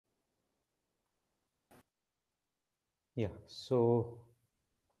Yeah. So,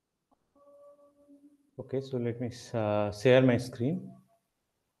 okay. So let me share my screen.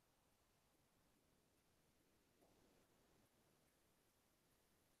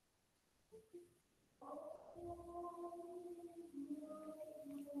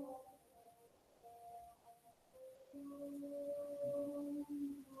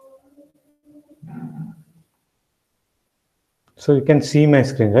 So you can see my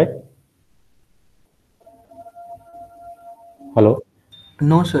screen, right? Hello.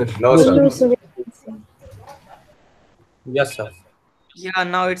 No, sir. No, Yes, sir. sir. No, so we can see. Yes, sir. Yeah,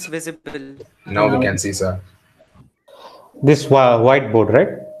 now it's visible. Now we Now, can see, sir. This whiteboard, right?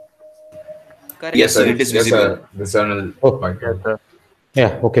 Yes, Correct. sir. Yes, it is Yes, visible. sir. The journal Oh, Yes, whiteboard. sir.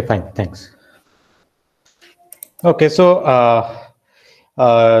 yeah. Okay, fine. Thanks. Okay, so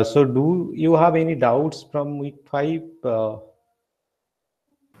so do you have any doubts from week 5?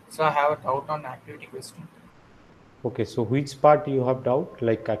 So I have a doubt on activity question. Okay, so which part you have doubt,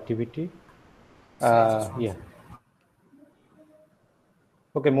 like activity? So just one Yeah. second.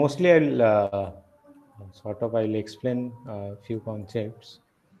 Okay, mostly I'll explain a few concepts.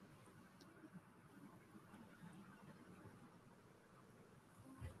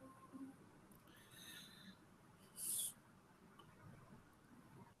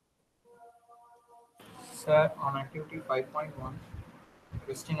 Sir, on activity 5.1,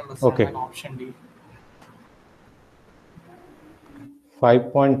 question number Okay, 7, option D.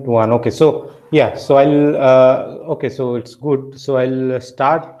 5.1. Okay, so yeah, so I'll okay, so it's good. So I'll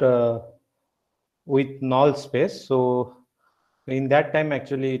start with null space. So in that time,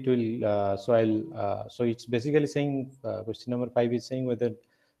 actually, it will. So it's basically saying question number 5 is saying whether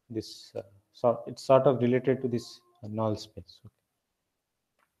this it's sort of related to this null space.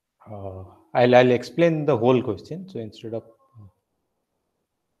 I'll explain the whole question. So instead of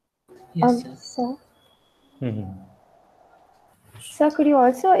Yes, sir. sir. Mhm. Sir, could you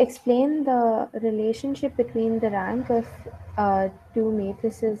also explain the relationship between the rank of two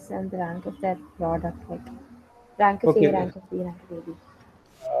matrices and the rank of their product, like rank of A, Okay. rank of B, rank of AB?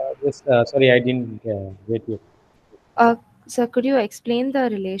 Yes. Sorry, I didn't get you. Sir, could you explain the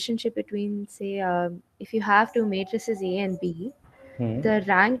relationship between, say, if you have two matrices A and B, Hmm. the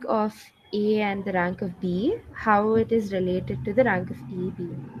rank of A and the rank of B, how it is related to the rank of AB?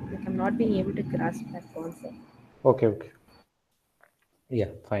 Like, I'm not being able to grasp that concept. Okay. Okay. Yeah.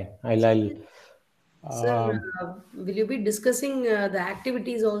 Fine. I'll. Sir, Um, will you be discussing the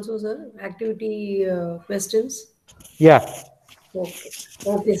activities also, sir? Activity questions? yeah. Okay.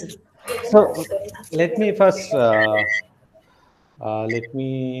 Okay, sir. So let me first. Let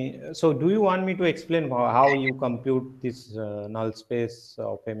me. So, do you want me to explain how you compute this null space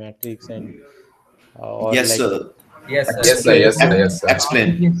of a matrix and or Yes, like? sir. Yes, sir. Yes, sir. Explain. Yes, sir. Yes, sir.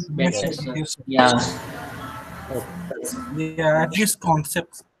 Explain. Yes, Yes, better, sir. sir. Yes, sir. Yeah. Okay. Yeah, at least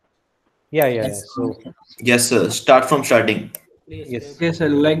concepts. Yeah. Yeah. Yeah. Yes, So Yes, sir. Start from starting. yes. Yes, sir.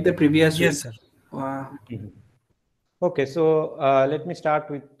 Like the previous week. Yes, sir. Mhm. Okay. So let me start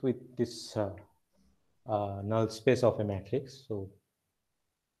with this null space of a matrix. So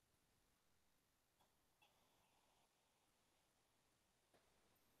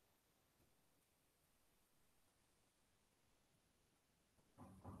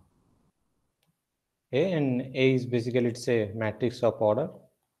A and A is basically it's a matrix of order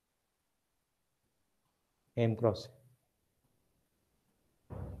M cross A.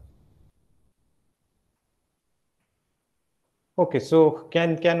 Okay, so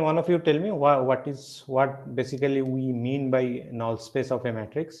can one of you tell me what basically we mean by null space of a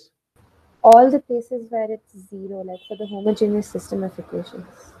matrix? All the places where it's zero, like for the homogeneous system of equations,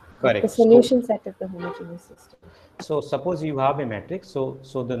 like the Correct. solution set of the homogeneous system. So suppose you have a matrix. So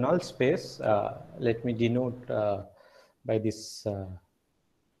the null space. Let me denote by this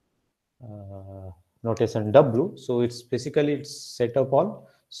notation W. So it's basically it's set of all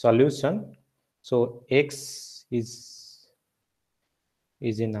solution. So X is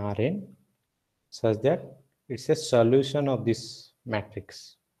in Rn such that it's a solution of this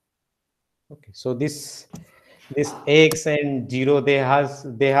matrix. Okay, so this x and 0 they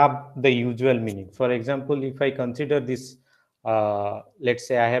have the usual meaning. For example, if I consider this, let's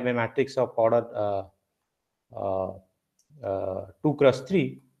say I have a matrix of order uh, 2 cross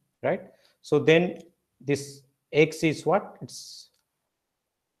 3, right? So then this x is what? It's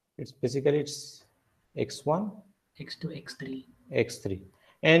basically it's x1, X2, X3. x3,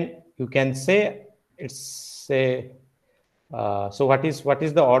 and you can say it's a so what is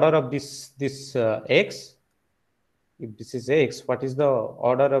the order of this x? If this is x, what is the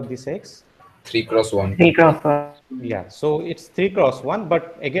order of this x? 3 cross 1. 3 cross 1. Yeah, so it's 3 cross 1,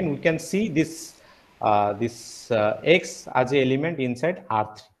 but again we can see this this X as a element inside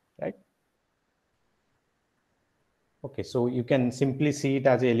R3, right? Okay, so you can simply see it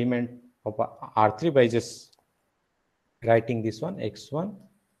as an element of R3 by just writing this one, X1,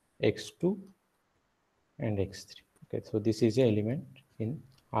 X2, and X3. Okay, so this is an element in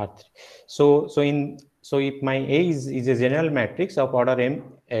R3. So if my A is a general matrix of order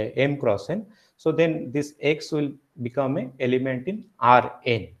M cross N, so then this X will become an element in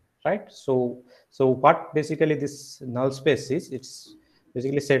Rn, right? So what basically this null space is, it's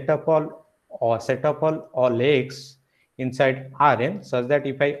basically set up all X inside Rn such that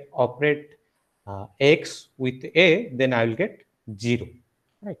if I operate X with A, then I will get 0,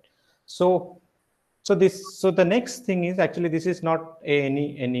 right? So the next thing is, actually this is not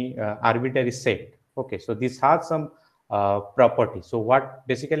any arbitrary set. Okay, so this has some property. So what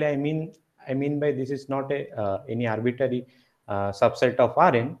basically I mean by this is not a any arbitrary subset of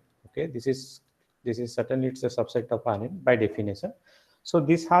Rn. Okay, this is certainly it's a subset of Rn by definition. So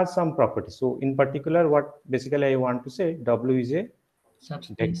this has some property. So in particular, what basically I want to say, W is a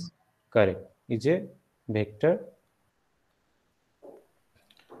Subspace. correct, is a vector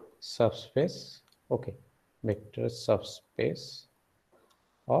subspace. Okay, vector subspace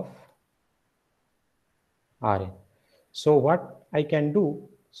of Rn. So what I can do,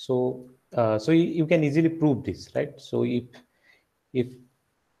 so you can easily prove this, right? So if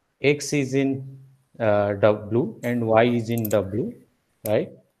X is in W and Y is in W,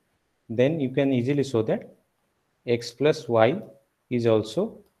 right, then you can easily show that X plus Y is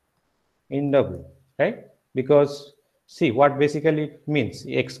also in W, right? Because see what basically it means,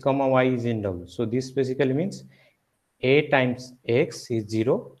 X comma Y is in W. So this basically means A times X is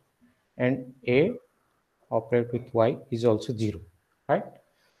 0 and A operate with Y is also 0, right?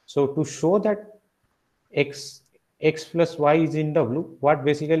 So to show that X plus Y is in W, what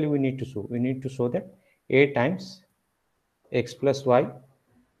basically we need to show? We need to show that A times X plus Y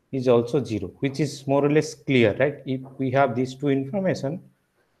is also 0, which is more or less clear, right? If we have these two information,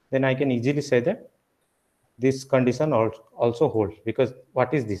 then I can easily say that this condition also holds, because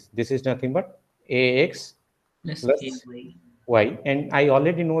what is this? This is nothing but Ax Plus plus AY. Y, and I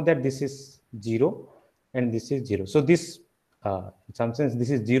already know that this is 0 and this is 0. So this, in some sense, this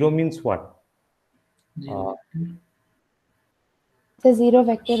is 0 means what? Zero. The zero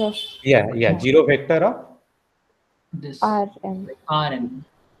vector of Yeah, 0 vector of This Rm. Rm.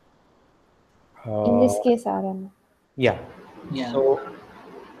 In this case, Rm. yeah. Yeah. So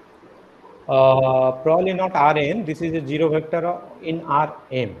probably not Rn. This is a 0 vector in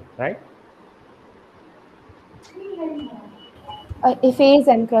Rm, right? If A is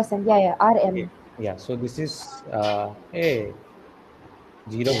n cross n, yeah, Rm. Yeah. So this is a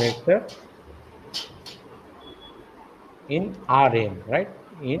 0 vector in Rm, right?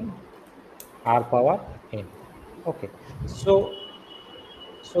 In R power n. Okay. So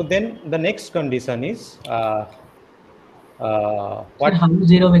then the next condition is what? So how is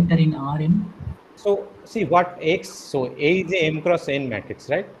zero vector in Rm? So see what X. So A is a M cross n matrix,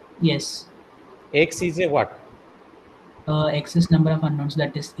 right? Yes. X is a what? X is number of unknowns,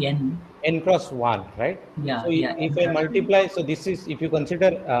 that is n. N cross 1, right? Yeah. So Yeah. if I multiply, so this is, if you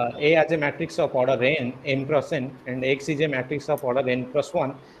consider A as a matrix of order n, M cross n, and X is a matrix of order n cross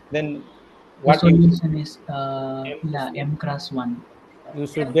 1, then The what you solution is m cross 1.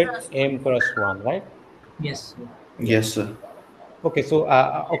 should get M cross 1, right? Yes. Yes, sir. Okay, so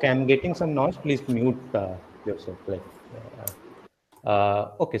okay, I'm getting some noise. Please mute yourself. Like,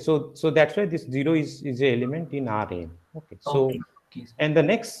 okay, so that's why this 0 is a element in Rn. Okay, so Okay. and the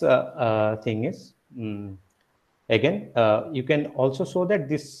next thing is, again, you can also show that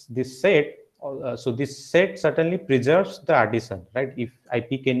this set. So this set certainly preserves the addition, right? If I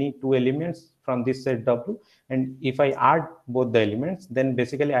pick any two elements from this set W, and if I add both the elements, then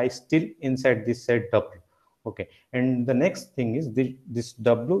basically I still inside this set W. Okay, and the next thing is this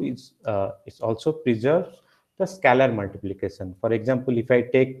W is also preserves the scalar multiplication. For example, if I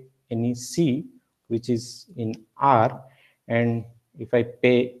take any C which is in R, and if I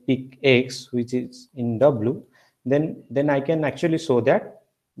pick X which is in W, then I can actually show that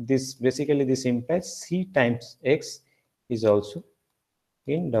this basically this implies C times X is also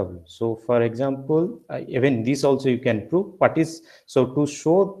in W. So for example, even this also you can prove. What is, so to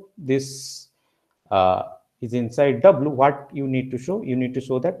show this is inside W, what you need to show? You need to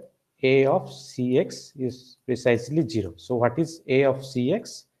show that A of Cx is precisely 0. So what is A of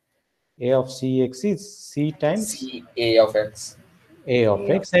Cx? A of Cx is C times C A of X. A of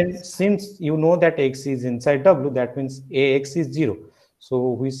X, and since you know that X is inside W, that means Ax is 0.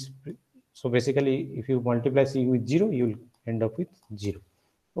 So basically if you multiply C with 0, you will end up with 0.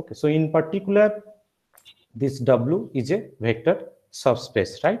 Okay, so in particular, this W is a vector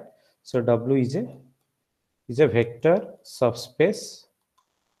subspace, right? So W is a vector subspace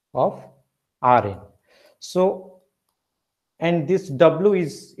of Rn. So, and this W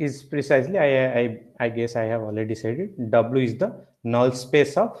is precisely, I guess I have already said it, W is the null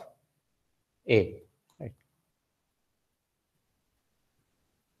space of A, right?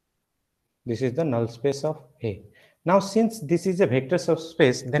 This is the null space of A. Now, since this is a vector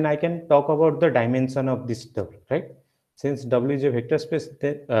subspace, then I can talk about the dimension of this W, right? Since W is a vector space,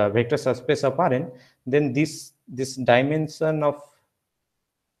 vector subspace of Rn, then this dimension of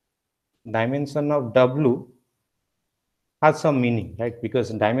W has some meaning, right? Because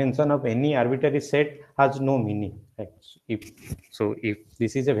dimension of any arbitrary set has no meaning, right? If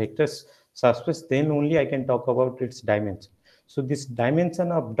this is a vector subspace, then only I can talk about its dimension. So this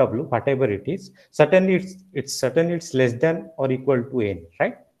dimension of W, whatever it is, certainly it's less than or equal to n,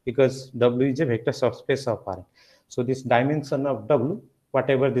 right? Because W is a vector subspace of Rn. So this dimension of W,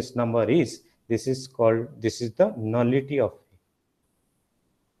 whatever this number is, this is the nullity of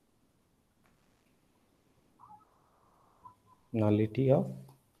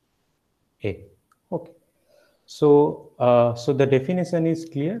A. Okay. So so the definition is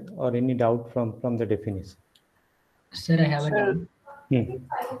clear, or any doubt from the definition? Sir, I have a doubt.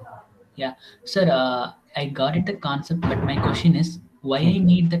 Yeah, sir, I got it the concept, but my question is, why I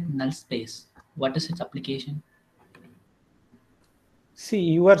need that null space? What is its application? See,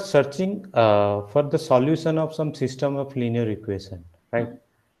 you are searching for the solution of some system of linear equation, right?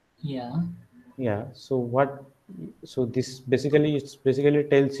 Yeah. Yeah. So this basically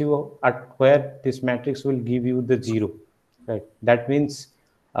tells you at where this matrix will give you the 0, right? That means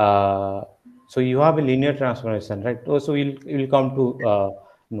so you have a linear transformation, right? So we'll come to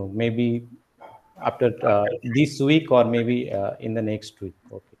maybe after this week, or maybe in the next week.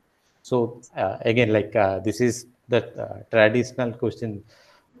 Okay. So again, like this is the traditional question,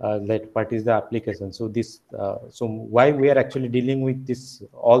 that what is the application. So this so why we are actually dealing with this,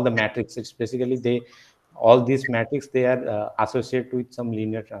 all the matrix, it's basically all these matrix, they are associated with some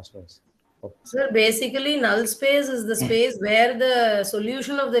linear transformation. Okay. Sir, basically, null space is the space where the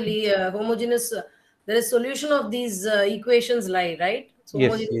solution of the homogeneous, there is solution of these equations lie, right? So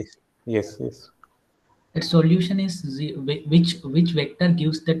Yes. The solution is which vector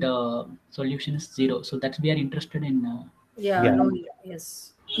gives that solution is 0. So that we are interested in. Yeah.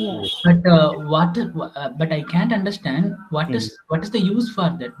 Yes. But but I can't understand what is the use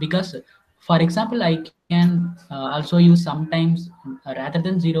for that, because for example, I can also use sometimes rather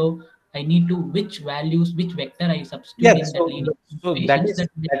than 0, I need to which vector I substitute in So, the linear so equations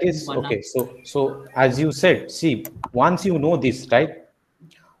that is okay. So as you said, see, once you know this, right?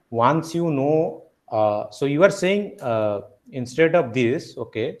 Once you know, so you are saying instead of this,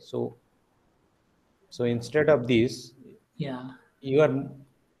 okay. So instead of this, yeah, you are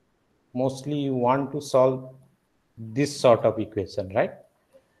mostly, you want to solve this sort of equation, right?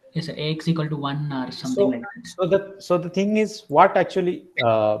 yes, Ax equal to 1 or something like that. So the thing is, what actually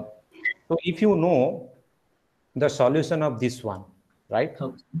so if you know the solution of this one, right?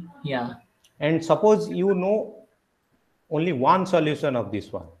 Okay. Yeah. And suppose you know only one solution of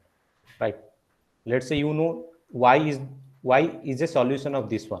this one, right? Let's say you know y is a solution of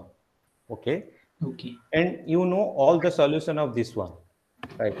this one, okay? Okay. And you know all the solution of this one,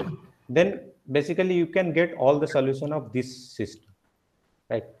 right? Then basically you can get all the solution of this system,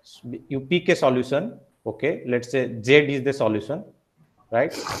 right? You pick a solution, okay? Let's say z is the solution,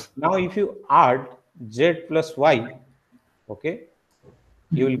 right? Now if you add z plus y, okay,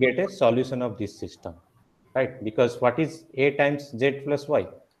 you will get a solution of this system, right? Because what is a times z plus y?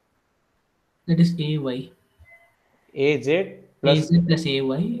 That is Ay. Az Az plus plus Ay.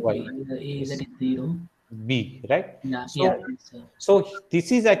 y A that is 0. b, right? Yeah. So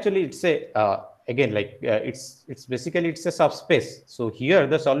this is actually, it's a again, like it's basically it's a subspace. So here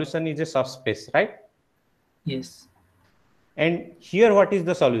the solution is a subspace, right? Yes. And here what is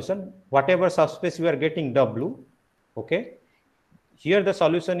the solution? Whatever subspace you are getting W, okay? Here the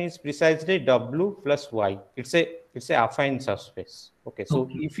solution is precisely W plus Y. It's a affine subspace. Okay. So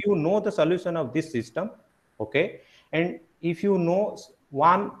if you know the solution of this system, okay, and if you know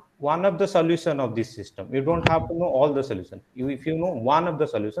one of the solution of this system, you don't have to know all the solution. If you know one of the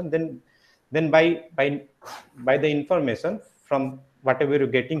solution, then by the information from whatever you're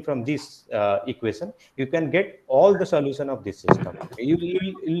getting from this equation, you can get all the solution of this system. You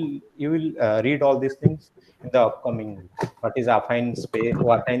will read all these things in the upcoming week. What is affine space?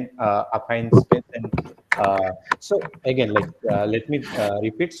 Affine space? And so again, like let me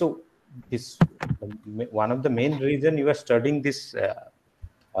repeat. So this one of the main reason you are studying this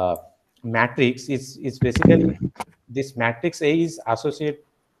matrix is basically this matrix A is associated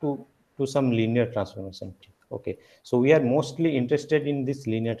to some linear transformation. Okay, so we are mostly interested in this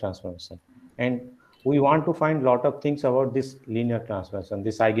linear transformation, and we want to find a lot of things about this linear transformation,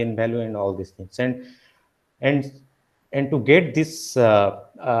 this eigenvalue and all these things, and and to get this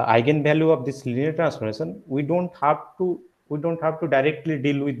eigenvalue of this linear transformation, we don't have to directly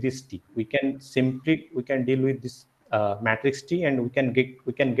deal with this T. We can deal with this matrix T, and we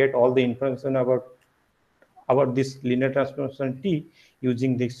can get all the information about this linear transformation T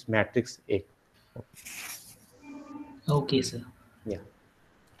using this matrix A. Okay, sir. Yeah.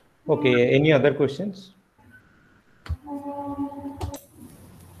 Okay. Any other questions?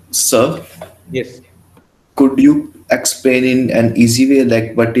 Sir, Yes. could you explain in an easy way,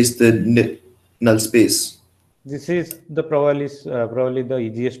 like what is the null space? This is the probably the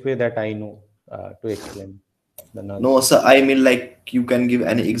easiest way that I know to explain the null. No, sir, I mean like you can give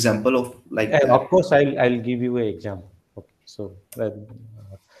any example of like that. Of course, I'll give you an example. Okay, so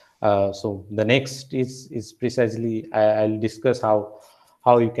so the next is precisely I'll discuss how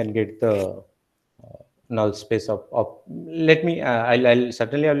you can get the null space of let me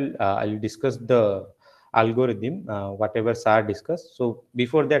I'll discuss the algorithm whatever Sir discussed. So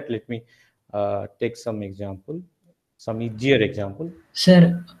before that, let me take some example, some easier example.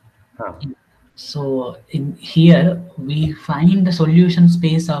 Sir, so in here we find the solution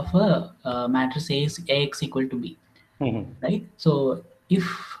space of a matrix A is Ax equal to B, right? So if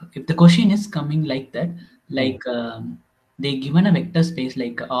the question is coming like that, like they given a vector space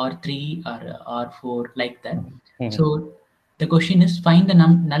like R3 or R4 like that. So the question is find the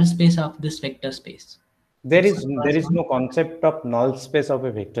null space of this vector space. There is no concept of null space of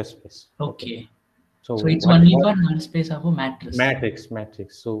a vector space. Okay. So it's only for null space of a matrix. Matrix.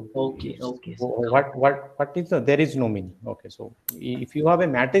 So okay. What is there is no meaning. Okay. So if you have a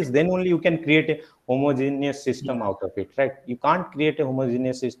matrix, then only you can create a homogeneous system out of it, right? You can't create a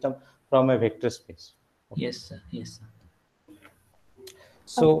homogeneous system from a vector space. Okay. Yes, sir.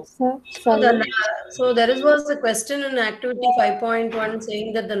 So, so there was a question in activity 5.1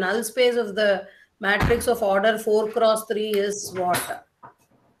 saying that the null space of the matrix of order 4 cross 3 is what?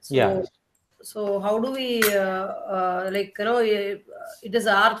 So, yeah. So how do we like it is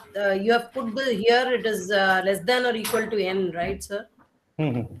R? You have put here it is less than or equal to n, right, sir?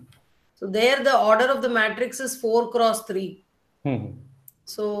 So there the order of the matrix is 4 cross 3.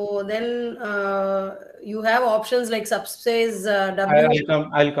 So then you have options like subspace W.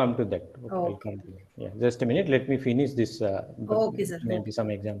 I'll come to that. Okay. Okay. I'll come to that. Yeah, just a minute. Let me finish this. Okay, sir. Maybe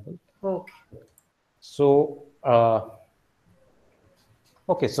some example. Okay. So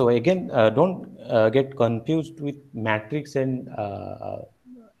okay. So again, don't get confused with matrix and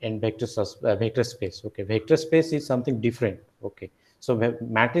vector space. Okay, vector space is something different. Okay, so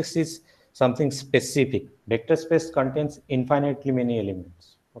matrix is something specific. Vector space contains infinitely many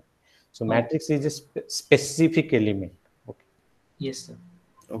elements. Okay. So matrix is a specific element. Okay. Yes, sir.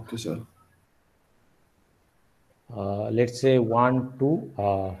 Okay, sir. Let's say 1, 2,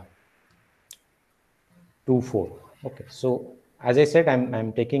 2, 4. Okay. So as I said,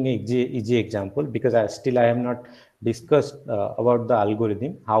 I'm taking an easy example because I have not discussed about the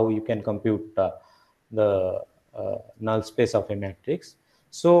algorithm, how you can compute the null space of a matrix.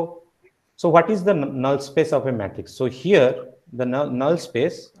 So what is the null space of a matrix? So here the null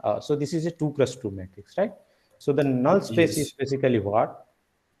space, so this is a 2 cross 2 matrix, right? So the null space is basically what?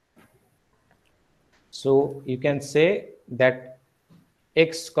 So you can say that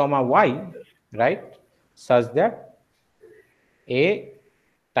x comma y, right, such that A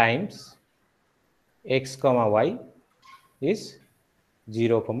times x comma y is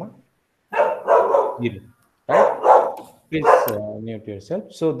 0 comma 0, right? Please mute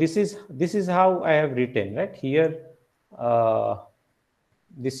yourself. So this is how I have written, right? Here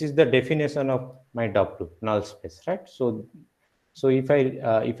this is the definition of my W, null space, right? So if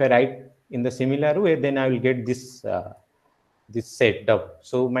I write in the similar way, then I will get this this set W.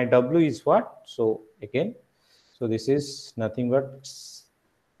 So my W is what? So again, so this is nothing but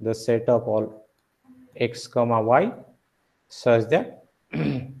the set of all x comma y such that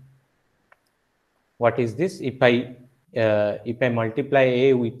what is this? If I multiply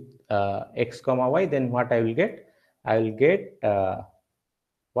A with x comma y, then what I will get? I will get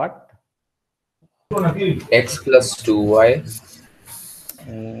what? X plus 2y.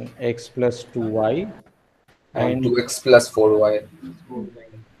 X plus 2y and 2x plus 4y.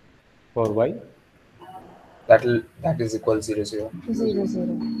 4y. That is equal 0, 0. 0,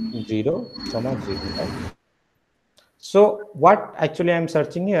 0. 0, comma 0. Right? So what actually I'm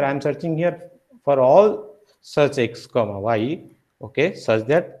searching here? I'm searching here for all such x comma y, okay, such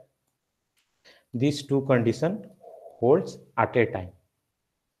that these two condition holds at a time,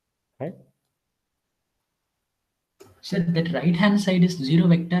 right? So that right hand side is zero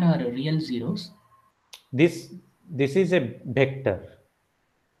vector or real zeros? This is a vector.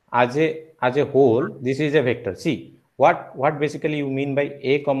 As a whole, this is a vector. See, what basically you mean by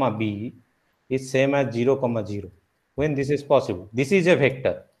a comma b is same as 0 comma 0. When this is possible, this is a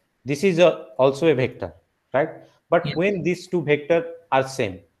vector. This is also a vector, right? But Yes. when these two vectors are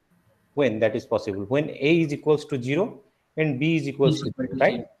same, when that is possible, when a is equals to 0 and b is equals Is to equal 0, to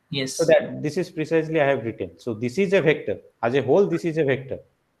right? zero. Yes. So that this is precisely I have written. So this is a vector. As a whole, this is a vector.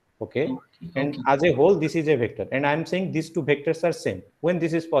 Okay. Okay, And okay. as a whole, this is a vector. And I'm saying these two vectors are same. When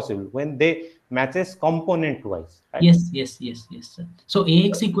this is possible, when they matches component wise. Right? Yes, sir. So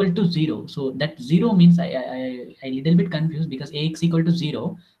ax equal to 0. So that 0 means I little bit confused because ax equal to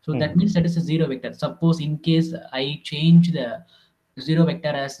 0. So that means that is a 0 vector. Suppose in case I change the 0 vector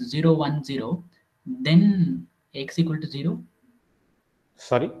as 0, 1, 0, then x equal to 0.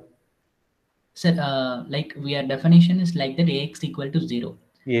 Sorry. So like our definition is like that ax equal to 0.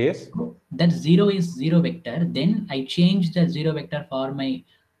 Yes. That 0 is 0 vector. Then I change the 0 vector for my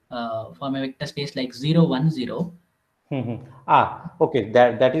vector space like 0, 1, 0. Okay,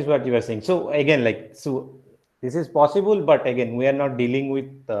 that is what you were saying. So again, like, so this is possible, but again, we are not dealing with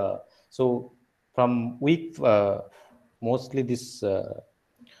so from week mostly this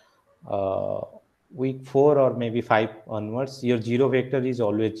week 4 or maybe 5 onwards, your 0 vector is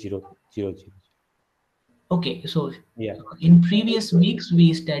always 0, 0, 0. Okay, so Yeah. in previous weeks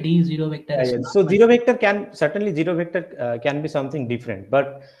we study 0 vector. Yeah, as yeah. well. So zero vector can certainly can be something different,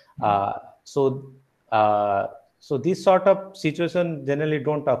 but so so this sort of situation generally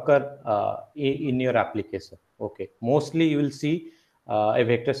don't occur in your application. Okay, mostly you will see a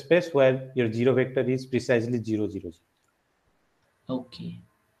vector space where your zero vector is precisely 0, 0, 0. Okay.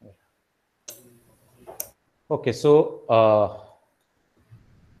 Okay, so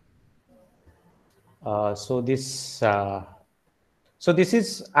so this. So this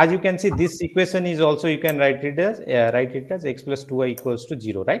is, as you can see, this equation is also, you can write it as x plus 2y equals to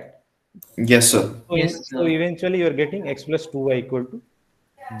 0, right? Yes, sir. So, Yes, so eventually you are getting x plus 2y equal to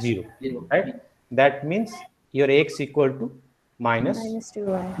 0, 0. right? That means your x equal to minus Minus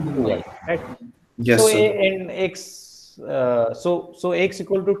 2y. 2y, right? Yes, So sir. and x, so x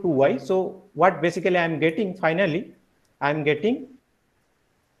equal to 2y. So what basically I am getting finally, I am getting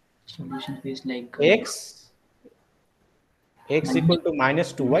Solution space like x equal to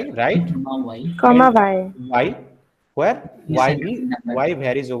minus 2y, right? y. Comma y. Y, where Yes, y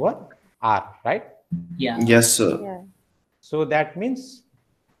varies over r, right? Yeah. Yes, sir. Yeah. So that means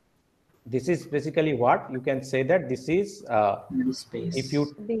this is basically what you can say that this is Middle space. if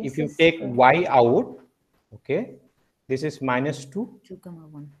you Basis take for- y out, okay, this is minus 2,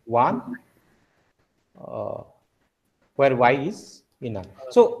 1, where y is in R.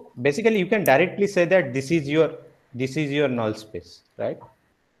 So basically you can directly say that this is your null space, right?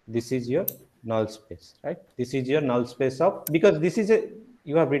 This is your null space, right? This is your null space of, because this is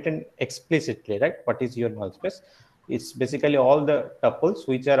you have written explicitly, right? What is your null space? It's basically all the tuples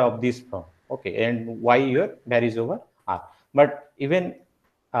which are of this form, okay, and y here varies over R. But even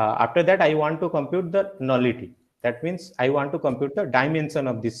after that, I want to compute the nullity. That means I want to compute the dimension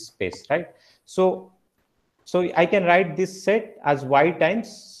of this space, right? So I can write this set as y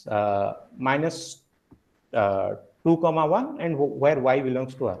times minus 2 comma 1, and where y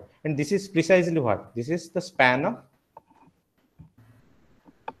belongs to R. And this is precisely what? This is the span of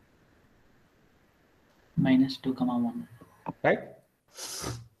minus 2 comma 1. right?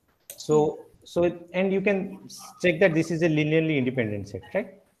 So and you can check that this is a linearly independent set,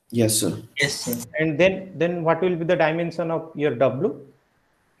 right? Yes, sir. Yes, sir. And then what will be the dimension of your W?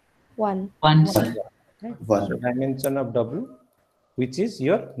 1. 1, sir. Right? One. So dimension of W, which is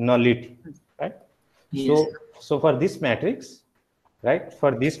your nullity, right? Yes. So for this matrix, right?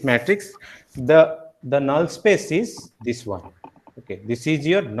 For this matrix, the null space is this one. Okay, this is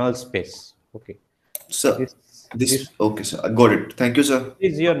your null space. Okay, Sir, this okay, sir. I got it. Thank you, sir.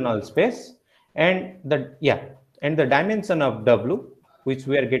 is your null space, and the dimension of W, which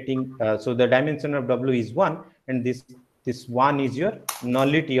we are getting. So the dimension of W is 1, and this 1 is your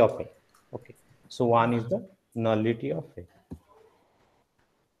nullity of A. Okay, so 1 is the nullity of A.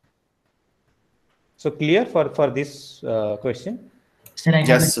 So clear for this question? Sir, I have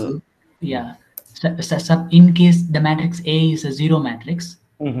Yes, a- sir. Yeah. So in case the matrix A is a 0 matrix,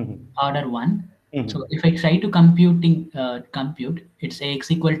 Mhm. order 1. Mhm. So if I try to compute, it's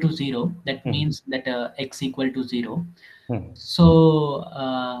x equal to 0. That means that x equal to 0. Mhm. So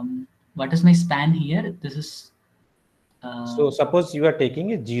what is my span here? This is So suppose you are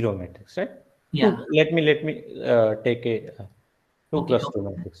taking a 0 matrix, right? Yeah. Let me take a 2 Okay, plus 2 okay.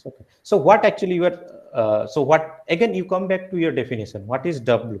 matrix. Okay. So what actually you are, so what, again, you come back to your definition. What is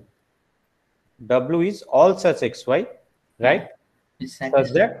W? W is all such xy, right? It's Such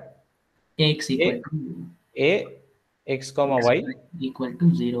satisfied. that X equal a, to a x comma y equal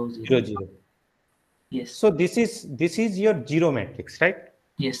to 0, 0. 0 0. Yes. So this is your zero matrix, right?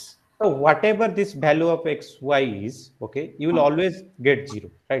 Yes. So whatever this value of x y is, okay, you will always get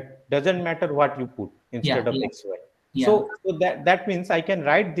 0, right? Doesn't matter what you put instead of yeah. x y. Yeah. So that means I can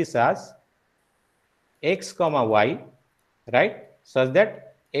write this as x comma y, right? Such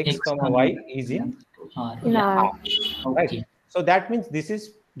that x comma y is in R. In Yeah. R. right. Okay. So that means this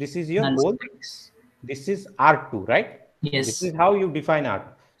is your Null whole. space. This is R2, right? Yes. This is how you define R2.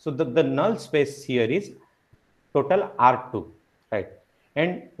 So the null space here is total R2, right?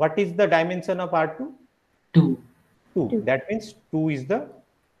 And what is the dimension of R2? 2. 2. That means 2 is the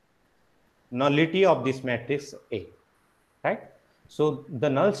nullity of this matrix A, right? So the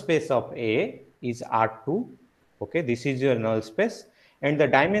null space of A is R2. Okay, this is your null space, and the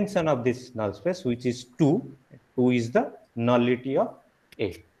dimension of this null space, which is 2. 2 is the nullity of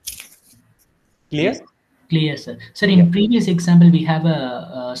A. Clear? Yes. Clear, sir. Sir, in previous example, we have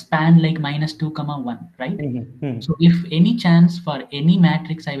a span like -2, 1, right? So if any chance for any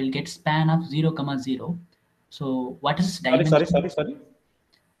matrix, I will get span of 0, 0. So what is dimension? Sorry.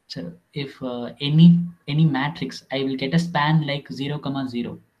 So if any matrix, I will get a span like 0,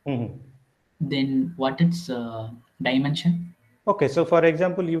 0. Then what its dimension? Okay, so for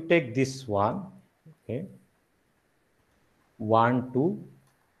example, you take this one, okay, 1, 2,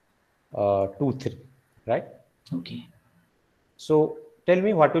 2, 3, right? Okay. So tell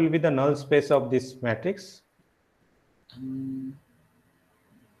me what will be the null space of this matrix?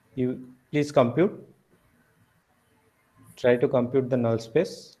 You please compute. Try to compute the null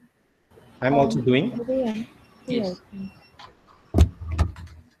space. I'm also doing. Yes.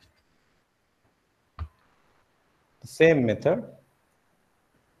 The same method.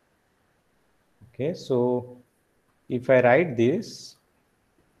 Okay, so if I write this,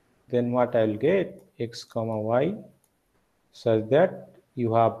 then what I'll get x comma y such that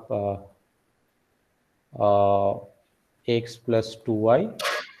you have x plus 2y,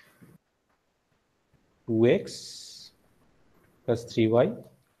 2x plus 3y,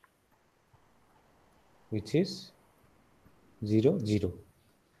 which is 0, 0.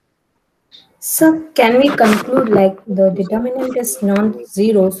 So can we conclude like the determinant is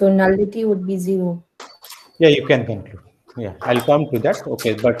non-zero, so nullity would be 0? Yeah, you can conclude. Yeah, I'll come to that.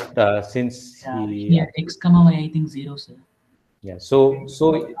 Okay, but since Yeah, x comma y, I think 0, sir. Yeah, so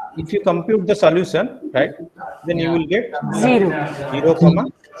if you compute the solution, right, then you will get 0, 0,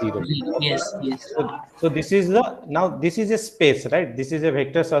 0. Yes, yes. So this is this is a space, right? This is a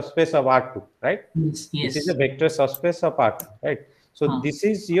vector subspace of R2, right? Yes, yes. This is a vector subspace of R2, right? So this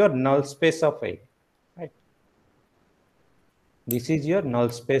is your null space of A, right? This is your null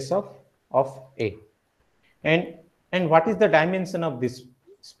space of A. And what is the dimension of this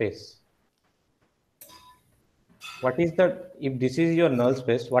space? What is if this is your null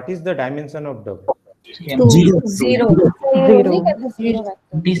space, what is the dimension of W? 0.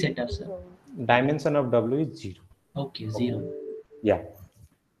 Empty setup, sir. Dimension of W is 0. Okay, 0. Yeah.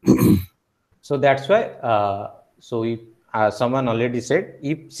 So that's why, so if someone already said,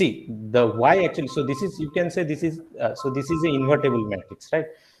 if see the Y actually, so this is, you can say this is, so this is an invertible matrix, right?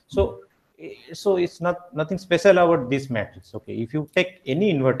 So it's nothing special about this matrix. Okay, if you take any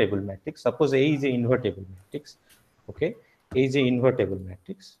invertible matrix, suppose A is an invertible matrix. Okay, A is an invertible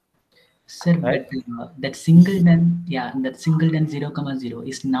matrix. Sir, right? But that singleton, that singleton 0, 0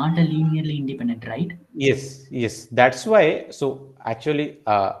 is not a linearly independent, right? Yes. That's why. So actually,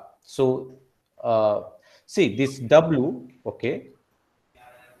 see this W. Okay.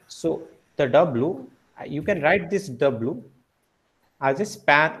 So the W, you can write this W as a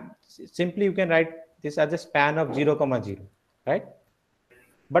span. Simply, you can write this as a span of 0, 0, right?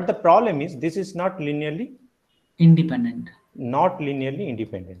 But the problem is this is not linearly independent. Not linearly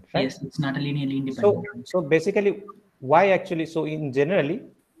independent, right? Yes, it's not a linearly independent. So basically, why actually? So in generally,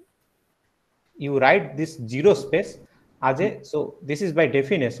 you write this zero space as a, so this is by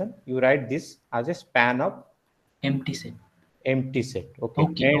definition, you write this as a span of empty set.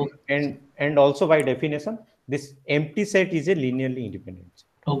 Okay. And also by definition, this empty set is a linearly independent set.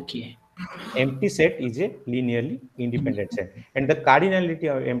 Okay. Empty set is a linearly independent set, and the cardinality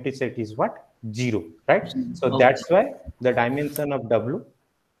of empty set is what? 0, right? So that's why the dimension of W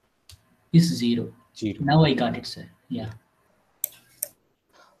is 0. Now I got it, sir. Yeah.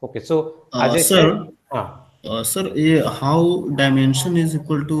 Okay, so as I sir, said, sir, how dimension is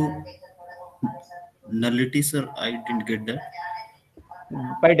equal to Nullity, sir, I didn't get that.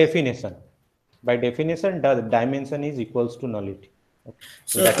 By definition, the dimension is equals to nullity. Okay.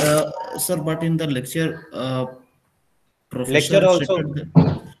 So Sir, that is, sir, but in the lecture, professor lecture also, stated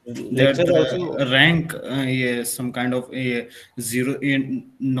that lecture also, the rank is some kind of a zero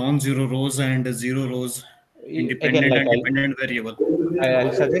in non-zero rows and zero rows, again, independent like and dependent variable.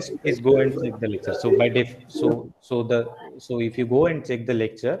 I'll suggest please go and check the lecture. So by so if you go and check the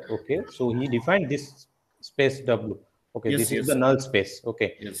lecture, okay, so he defined this space W. Okay, Yes, this is yes, the null space.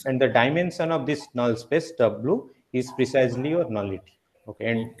 Okay, yes. and the dimension of this null space W is precisely your nullity. Okay,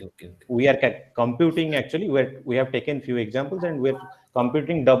 and Okay, okay, okay. we are computing actually. We have taken few examples and we're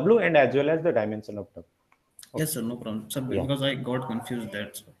computing W and as well as the dimension of W. Yes, sir, no problem. Sir, Yeah. because I got confused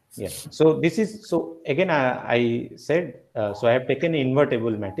that. Yeah. So this is, so again, I said, so I have taken an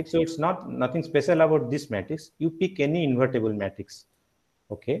invertible matrix. So it's nothing special about this matrix. You pick any invertible matrix.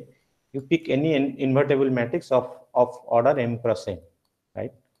 Okay. You pick any invertible matrix of order m cross n,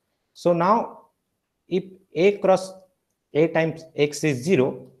 right? So now if a cross a times x is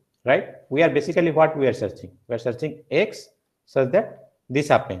 0, right? We are basically what we are searching. We are searching x such that this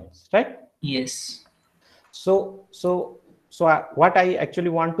happens, right? Yes. So what I actually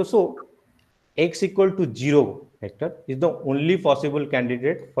want to show, x equal to 0 vector is the only possible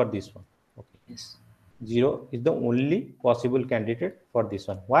candidate for this one. Okay. Yes. 0 is the only possible candidate for this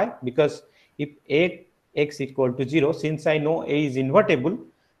one. Why? Because if x equal to 0, since I know a is invertible,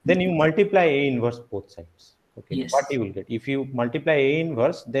 then you multiply a inverse both sides. Okay. Yes. What you will get? If you multiply a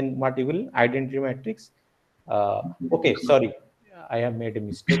inverse, then what you will? Identity matrix. Okay, sorry, I have made a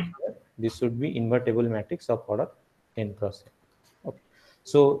mistake here. This should be invertible matrix of order n cross n. Okay.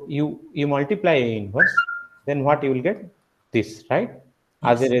 So you multiply a inverse, then what you will get? This, right?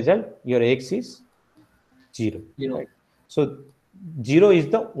 As a Yes. result, your x is 0. 0. Right? So 0 is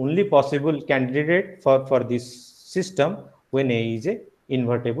the only possible candidate for this system when A is a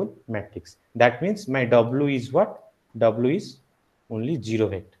invertible matrix. That means my W is what? W is only 0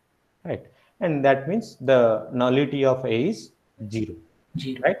 vector, right? And that means the nullity of A is 0,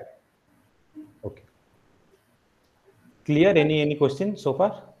 0. right? Okay. Clear? Any question so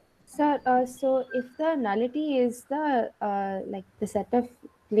far? Sir, so if the nullity is the like the set of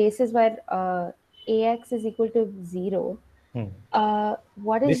places where ax is equal to 0,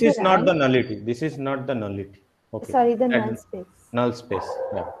 what is This the is not the rank? nullity. This is not the nullity. Okay. Sorry, the null That space. null space.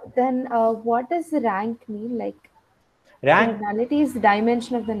 Yeah. Then what does the rank mean? Like the Rank. nullity is the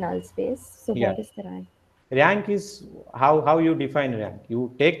dimension of the null space. So Yeah. what is the rank? Rank is how you define rank.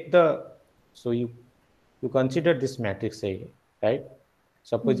 You take the, so you consider this matrix A, right?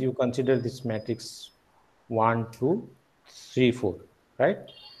 Suppose you consider this matrix 1, 2, 3, 4, right?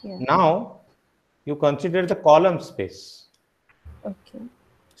 Yeah. Now you consider the column space. Okay.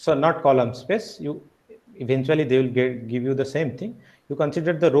 So not column space. You eventually they will give you the same thing. You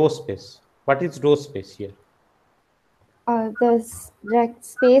consider the row space. What is row space here? The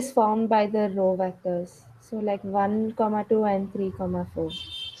space formed by the row vectors. So like 1, 2 and 3, 4.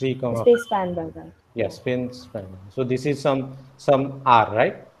 3, The space spanned by that. yeah, span. So this is some R,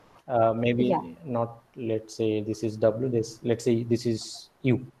 right? Maybe Yeah. not. Let's say this is W. Let's say this is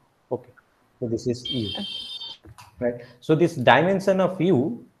U. Okay. So this is U, right? So this dimension of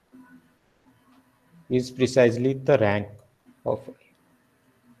U is precisely the rank of A.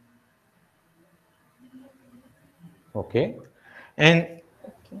 Okay, and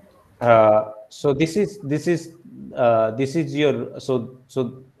so this is your,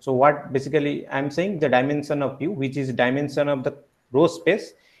 so what basically I'm saying, the dimension of U, which is dimension of the row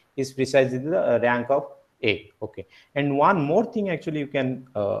space, is precisely the rank of A. Okay, and one more thing actually you can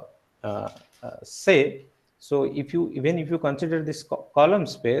say. So if you consider this column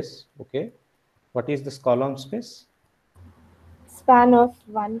space, okay, what is this column space? Span of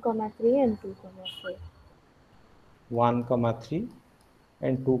 1, 3 and 2, 4. 1, 3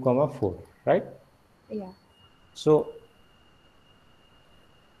 and 2, 4, right? Yeah. So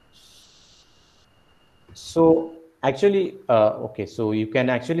actually, okay, so you can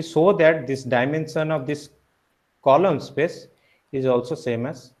actually show that this dimension of this column space is also same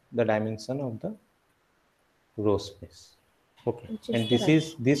as the dimension of the row space. Okay, and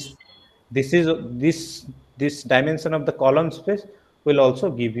this dimension of the column space will also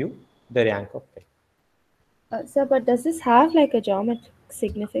give you the rank of A. Sir, but does this have like a geometric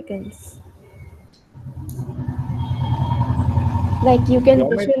significance? Like you can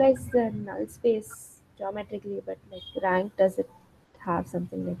visualize the null space geometrically, but like rank, does it have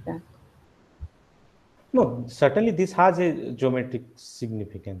something like that? No, certainly this has a geometric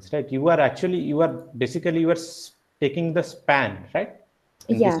significance, right? You are basically taking the span, right?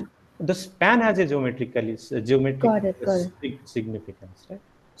 Yeah. The span has a geometric Got it. significance, right?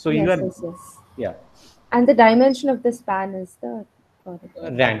 So Yes, you are, yes. yeah, And the dimension of the span is the got it.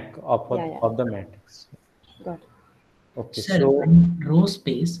 rank of Yeah. of the matrix. Got it. Okay, Sir, so in row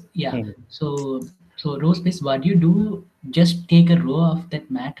space, yeah. hmm, So row space, what you do? Just take a row of that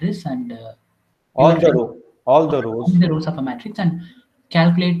matrix and you all are the trying row, all the all rows. the rows of a matrix and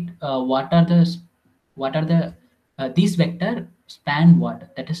calculate what are the these vector span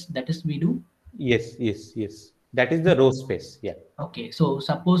what. That is we do. Yes. That is the row space. Yeah. Okay, so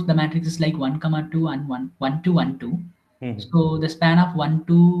suppose the matrix is like 1 comma 2 and 1 1 2 1 2. Mhm. So the span of 1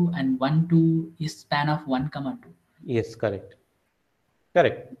 2 and 1 2 is span of 1 comma 2. Yes, correct.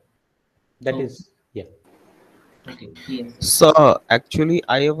 That Oh, is, yeah. okay, yes. So actually,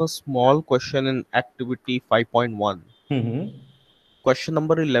 I have a small question in activity 5.1. Mhm. Question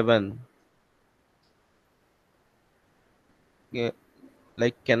number 11. Yeah,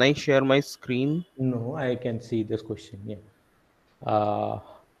 like, can I share my screen? No, I can see this question. Yeah. Uh,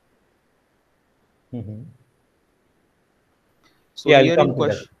 mhm. So Yeah, I'll here in come to that.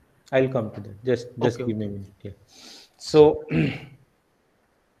 question. I'll come to that. Just Okay, give me a okay. minute. Yeah. So,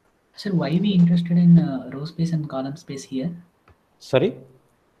 Sir, why we interested in row space and column space here? sorry.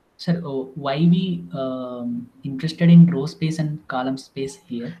 Sir, why we interested in row space and column space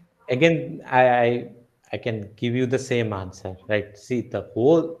here? Again, I can give you the same answer, right? See, the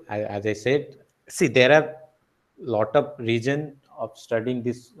whole, as I said, see, there are lot of region of studying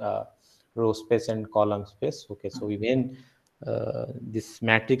this row space and column space. Okay, so even this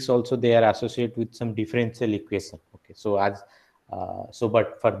matrix also they are associated with some differential equation. Okay, so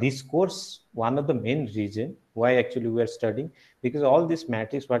but for this course, one of the main reason why actually we are studying, because all this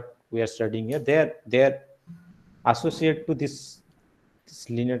matrix what we are studying here, they are associated to this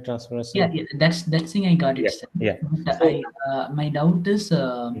linear transformation. Yeah, that's thing I got it, Yeah, sir. yeah. But So, my doubt is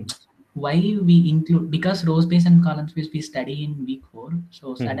mm, why we include, because row space and column space we study in week 4.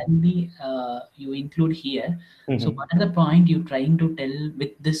 So mhm, suddenly you include here. So mhm. what are the point you trying to tell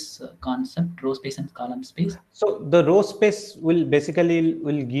with this concept row space and column space? So the row space will basically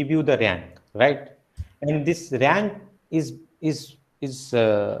will give you the rank, right? And this rank is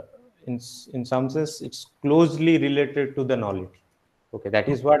in some sense it's closely related to the nullity. Okay, that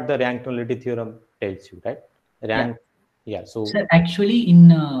is what the rank nullity theorem tells you, right? Yeah. Rank, yeah. So, Sir, actually,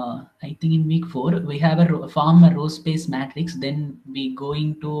 in I think in week 4 we have form a row space matrix. Then we go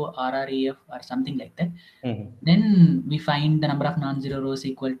into RRAF or something like that. mhm, Then we find the number of non-zero rows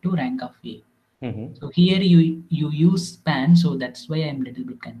equal to rank of A. mhm. So here you use span, so that's why I'm little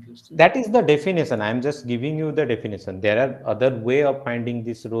bit confused, sir. That is the definition. I'm just giving you the definition. There are other way of finding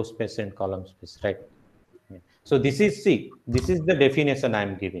this row space and column space, right? Yeah. So this is the definition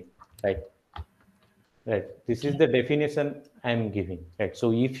I'm giving, right? Right. This is Okay. the definition I'm giving, right?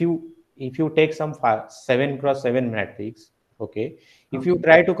 So if you take some 7x7 matrix, okay, if you Okay.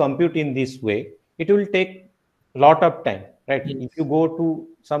 try to compute in this way, it will take lot of time, right? Yes. If you go to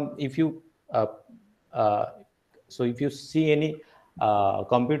some, if you uh, uh, so if you see any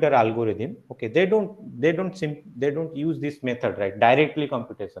computer algorithm, okay, they don't use this method, right? Directly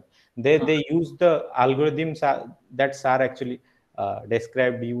computation. They use the algorithms that are actually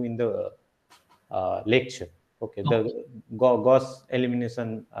described you in the lecture. Okay, the Okay. Gauss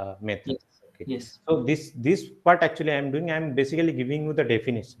elimination method. Yes. Okay, Yes. so this part actually I'm doing. I'm basically giving you the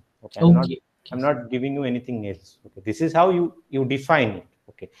definition. Okay, Okay. Okay, I'm sir. not giving you anything else. Okay, this is how you define it.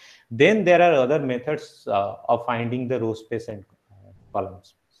 Okay, then there are other methods of finding the row space and column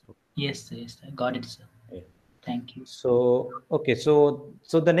space. Okay. Yes, sir. Yes, I got it, sir. Yeah. Thank you. So okay, so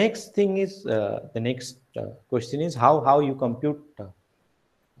the next thing is the next question is how you compute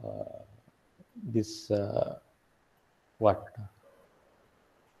this what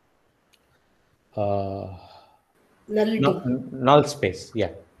uh, Nullity. null space.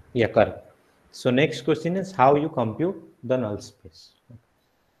 Yeah, correct. So next question is how you compute the null space.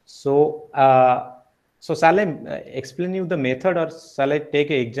 So so shall I explain you the method, or shall I take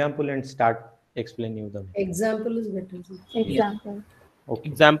an example and start explaining you the method? Example is better. Sir. Yeah. Example. Okay.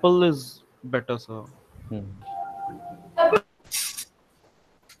 Example is better, sir. Hmm.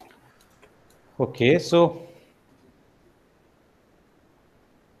 Okay, so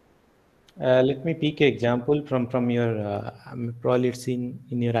let me pick an example from your probably it's in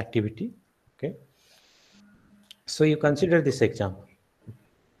your activity. Okay, so you consider this example.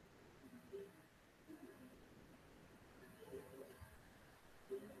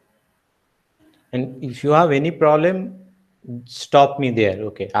 And if you have any problem, stop me there.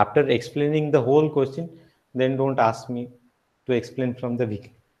 Okay, after explaining the whole question, then don't ask me to explain from the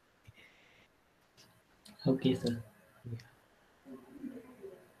beginning. Okay, sir.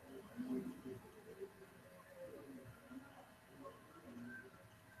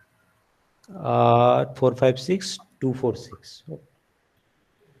 4, 5, 6, 2, 4, 6. Okay.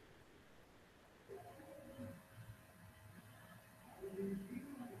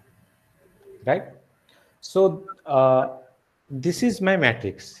 Right. So this is my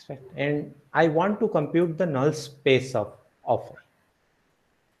matrix, right? And I want to compute the null space of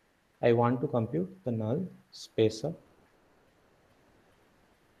I want to compute the null space of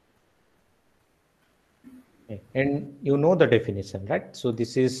and you know the definition, right? So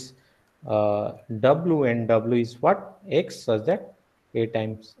this is W, and W is what? X, such that A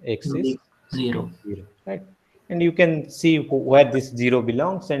times X is 0. 0, right? And you can see where this 0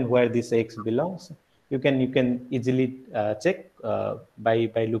 belongs and where this X belongs. You can easily check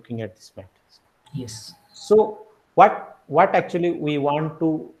by looking at this matrix. Yes. So what actually we want,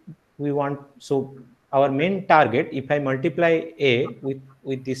 so our main target, if I multiply A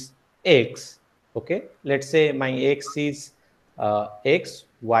with this X, okay, let's say my X is X,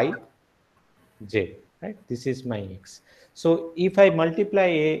 Y, Z, right? This is my X. So if I multiply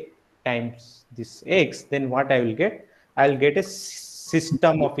A times this X, then what I will get? I'll get a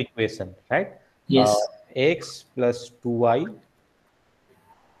system of equation, right? Yes. X plus 2Y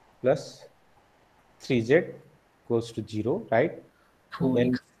plus 3Z goes to 0, right? 4x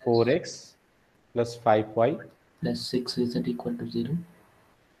Then 4x plus 5y plus 6z equal to 0.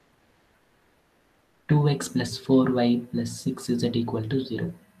 2x plus 4y plus 6z equal to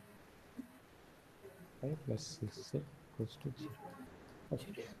 0. 5 plus 6z goes to 0.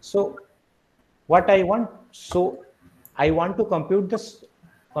 Okay. So what I want, so I want to compute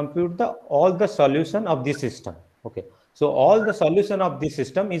all the solution of this system. Okay. So all the solution of this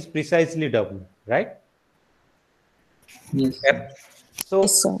system is precisely W, right? Yes. Yep. So,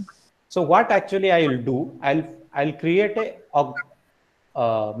 so what actually I will do, I'll create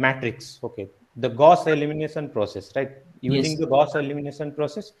a matrix. Okay, the Gauss elimination process, right? Using the Gauss elimination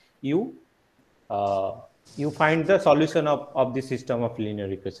process, you find the solution of the system of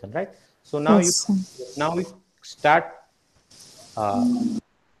linear equation, right? So now now we start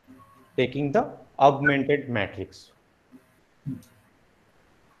taking the augmented matrix.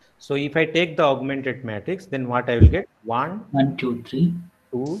 So if I take the augmented matrix, then what I will get? 1, 2, 3.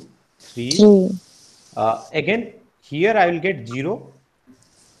 2, 3. Again, here I will get 0,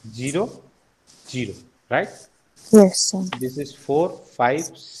 0, 0, right? Yes, sir. This is 4,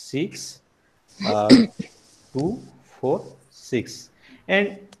 5, 6, 2, 4, 6.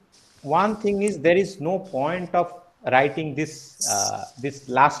 And one thing is, there is no point of writing this this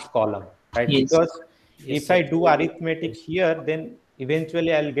last column, right? Yes. Because if I do arithmetic here, then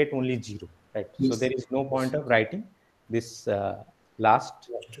eventually I'll get only 0, right? So there is no point of writing this last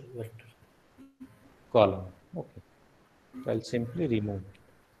column. Okay, so I'll simply remove it.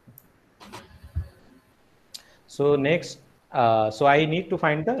 So next, so I need to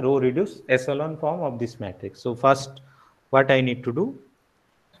find the row reduced echelon form of this matrix. So first, what I need to do,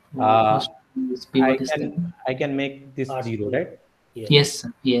 I can make this 0, right? Yes.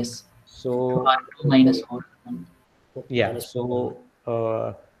 Yes. So R2 minus R1. Yeah. So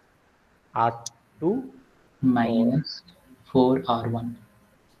R2 minus 4R1.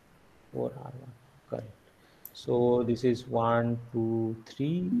 4R1, correct. So this is 1, 2,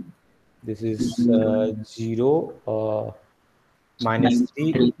 3. This is 0, minus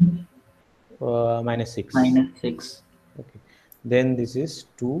 3, minus 6. Minus 6. Okay. Then this is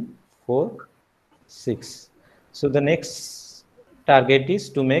 2, 4, 6. So the next target is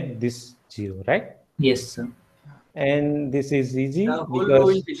to make this 0, right? Yes, sir. And this is easy The whole because row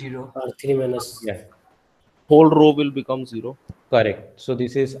will be 0. R3 minus. Yeah. Whole row will become 0. Correct. So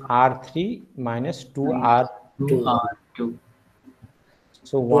this is R3 minus 2R2. 2R2.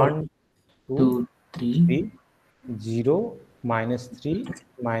 So 1, 2, 3, 3, 0, minus 3,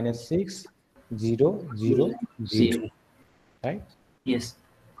 minus 6, 0, 0, 0. Right? Yes.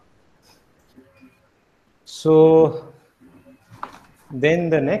 So then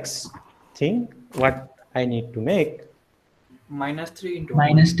the next thing, what I need to make? Minus 3 into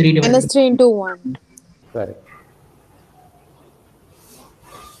minus 3 divided Minus 3 into 1. Correct.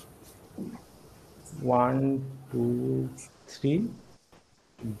 1, 2, 3,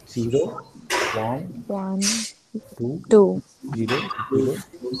 0, 1, 1, 2, 2. 0, 0,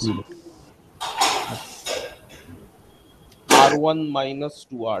 0. R1 minus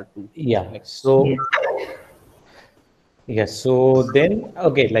 2R2. Yeah. Next. So yes. So then,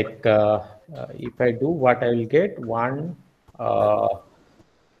 okay, like if I do, what I will get 1.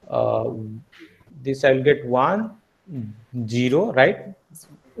 This I will get 1, 0, right?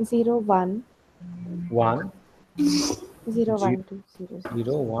 0, 1. 1. 0, 1, 2, 0,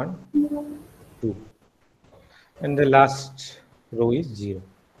 0, 1, 2. And the last row is 0.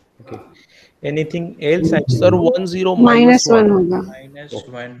 Okay. Anything else? Sir, 1 0 minus minus 1. 1 होगा. Minus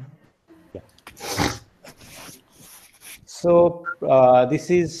Okay. 1. So this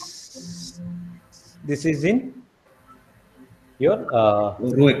is in your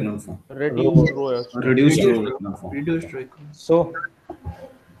Row echelon form. Reduced row. Reduced row echelon form. Reduced row.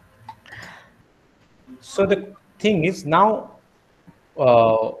 So the thing is now,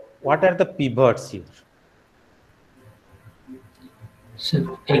 what are the pivots here?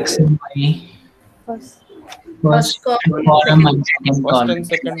 So X and Y. First. First column, column and second First column. and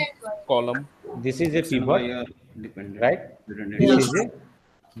second column. This is a X and Y pivot, are dependent. right? Redundant.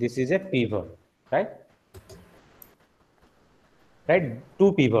 This is a pivot, right? Right,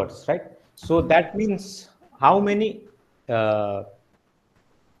 two pivots, right? So that means how many Two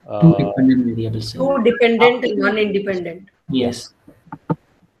dependent variables. two dependent and one independent. Yes.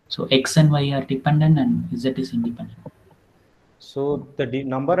 So X and Y are dependent and Z is independent. So the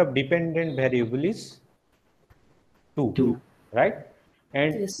number of dependent variable is 2, right?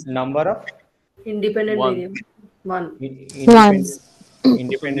 And Yes. number of Independent One. variable. One.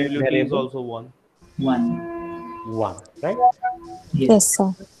 independent Is variable also 1. 1, right? Yes,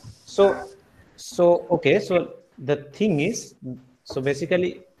 sir. So okay, so the thing is, so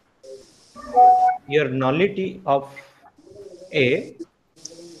basically your nullity of A,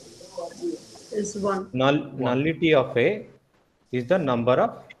 Is one. nullity of A is the number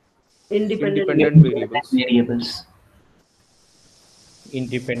of Independent. Variables.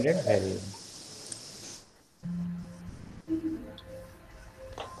 independent variable.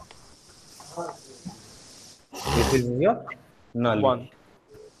 This is your nullity, 1.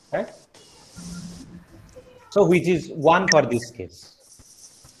 right? So which is 1 for this case.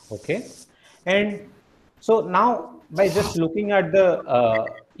 Okay, and so now by just looking at the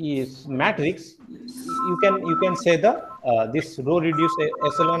matrix, you can say the this row reduced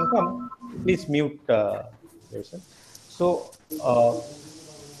echelon form. Please mute person. So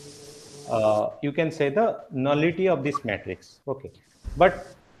you can say the nullity of this matrix. Okay, but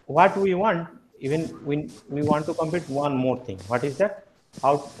what we want, even we want to compute one more thing. What is that?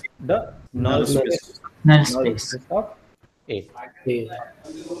 Out the null space. Null space of A.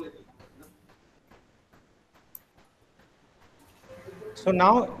 So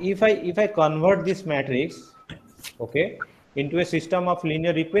now if I convert this matrix, okay, into a system of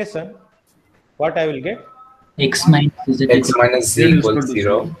linear equation, what I will get? X minus Z X minus Z equals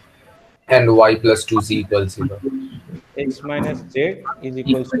 0 and Y plus 2Z equals 0. X minus Z is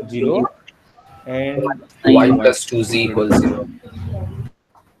equals to 0 and Y plus 2Z equals 0.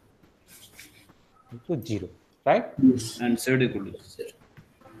 to 0, right? And Z equal to 0.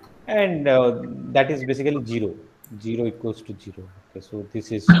 And that is basically 0. 0 equals to 0. Okay, so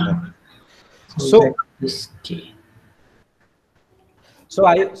this is so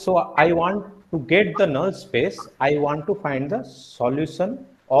I want to get the null space. I want to find the solution,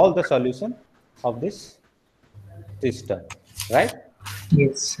 all the solution of this system, right?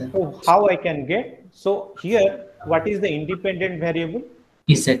 Yes, sir. So how I can get? So here, what is the independent variable?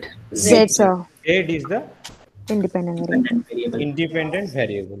 Z. Z, sir. Z is the Independent variable. independent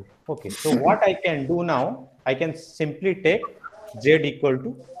variable. Okay, so what I can do now, I can simply take Z equal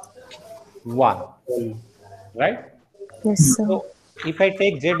to 1, right? Yes, sir. So if I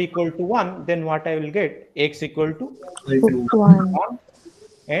take Z equal to 1, then what I will get? X equal to 1.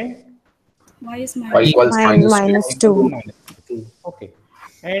 and Y is Y equals Minus 2. okay,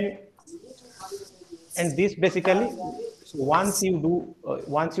 and this basically, so once you do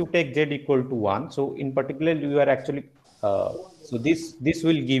once you take Z equal to 1, so in particular you are actually so this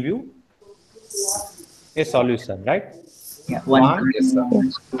will give you a solution, right? Yeah, 1 Yes, sir.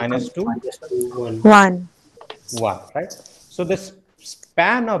 minus 2 1. 1, right? So the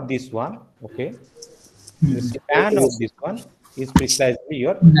span of this one, okay, the span of this one is precisely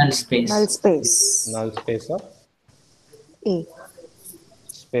your null space. Null space. null space of A.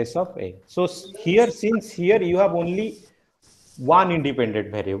 A. So here, since here you have only one independent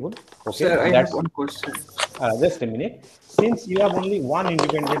variable, okay, Sir, I have that's one question. just a minute. Since you have only one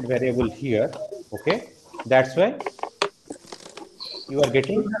independent variable here, okay, that's why you are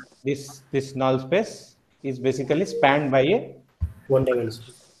getting this null space is basically spanned by a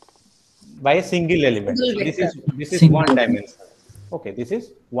single element. This is one dimension. Okay, this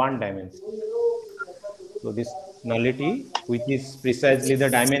is one dimension. So this nullity, which is precisely the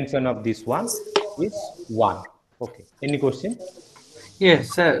dimension of this one, is 1. Okay. Any question? Yes,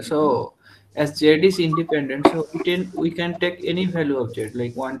 sir. So as Z is independent, so we can take any value of Z,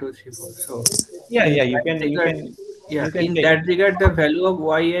 like 1, 2, 3, 4. So Yeah, you in can in take, that regard, the value of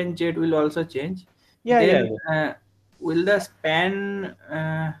Y and Z will also change. Yeah, Then will the span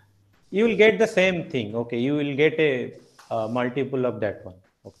you will get the same thing. Okay, you will get a multiple of that one.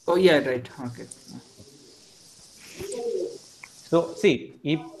 Okay. Oh yeah, right. Okay. So see,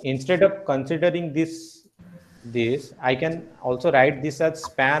 if instead of considering this, I can also write this as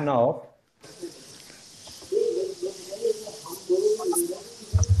span of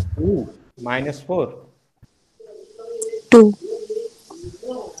 2 minus 4. 2.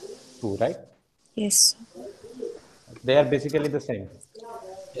 2, right? Yes. They are basically the same.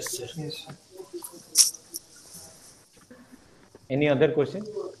 Yes, sir. Yes. Any other question?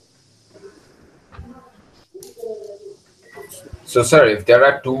 So, sir, if there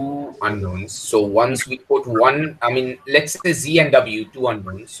are two unknowns, so once we put one, I mean, let's say Z and W, two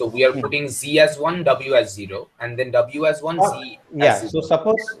unknowns. So we are putting Z as 1, W as 0, and then W as 1, Z Yeah. as 0.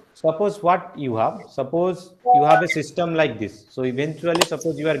 So suppose what you have. Suppose you have a system like this. So eventually,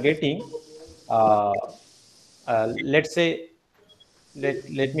 suppose you are getting, let's say,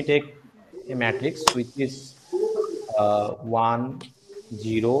 let me take a matrix which is 1,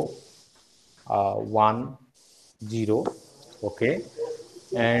 0, 1, 0. Okay,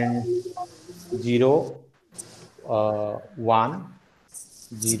 and 0, 1,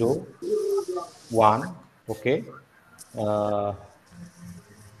 0, 1. Okay,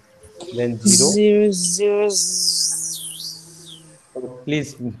 then 0. 0, 0.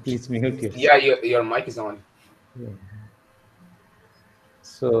 Please mute yourself. Yeah, your mic is on. Yeah.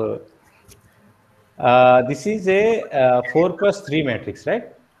 So this is a 4 cross 3 matrix,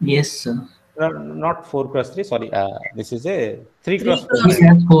 right? Yes, sir. Not 4 cross 3. Sorry, this is a 3 3 cross 4.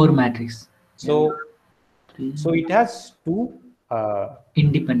 cross 4 matrix. So it has two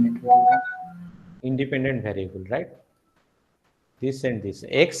Independent. variable, right? This and this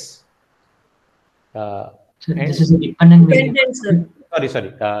x. So And this is a dependent variable. Dependent, sir. Sorry.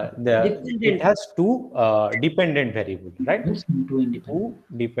 Dependent. It has two dependent variables, right? Yes, two independent. Two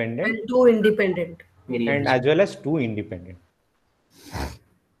dependent And 2 independent. and as well as 2 independent.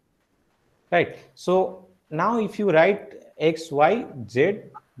 Right. So now if you write x, y, z,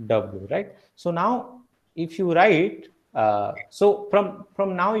 w, right? So now if you write, so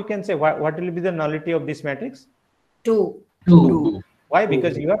from now you can say what will be the nullity of this matrix? 2. 2. Why?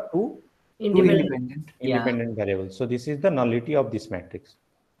 Because you have two Independent. independent variables. So this is the nullity of this matrix.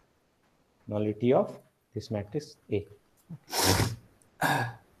 Nullity of this matrix A.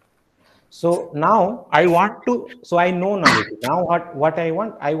 So now I want to, so I know nullity. Now what I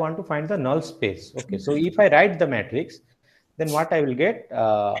want to find the null space. Okay. So if I write the matrix, then what I will get?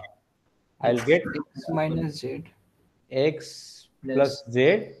 I'll get X minus Z. x plus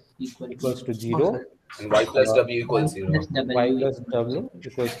z equals to 0. And Y plus W equals 0. Y plus W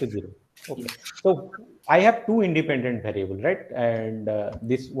equals to 0. Okay. So I have two independent variables, right? And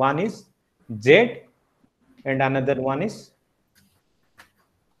this one is z and another one is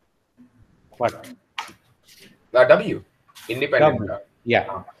what? W. Independent. W.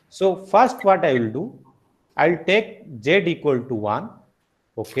 Yeah. So first what I will do, I'll take z equal to 1,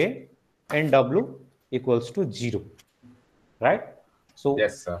 okay, and W equals to 0, right? So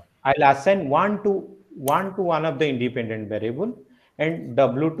Yes, sir. I'll assign one to one of the independent variable and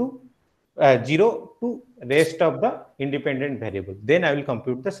W to 0 to rest of the independent variable. Then I will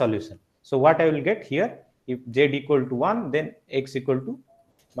compute the solution. So what I will get here, if z equal to 1, then x equal to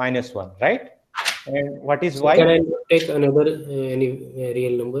minus 1, right? And what is y? Can I take another any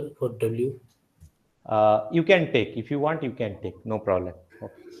real number for W? You can take, if you want, you can take, no problem.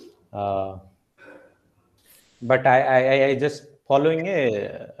 Okay. But I just following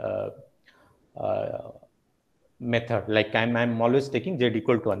a method, like I'm always taking z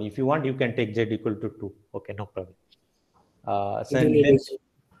equal to 1. If you want, you can take z equal to 2. Okay, no problem. So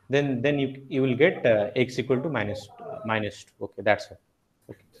then you will get x equal to minus 2. Okay, that's all.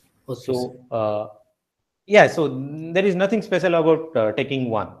 Okay. So yeah, so there is nothing special about taking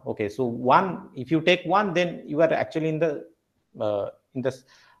 1. Okay, so 1, if you take 1, then you are actually in the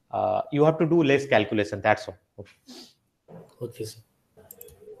you have to do less calculation. That's all. Okay. Okay, sir.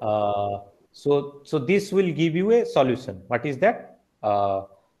 So this will give you a solution. What is that?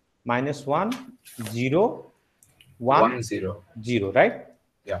 Minus 1, 0, 1, 0, 0, right?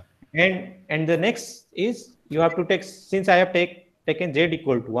 Yeah. And the next is you have to take, since I have taken z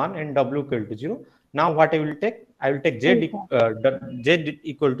equal to 1 and w equal to 0. Now what I will take? I will take z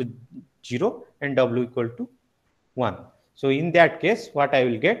equal to 0 and w equal to 1. So in that case, what I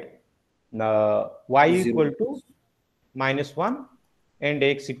will get? Y equal to minus 1 and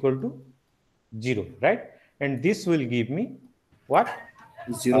x equal to 0, right? And this will give me what?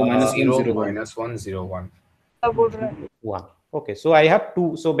 0 minus 1, 0, 1. minus 1, 0, 1. 1. Okay, so I have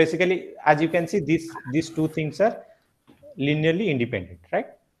two. So basically, as you can see, these two things are linearly independent, right?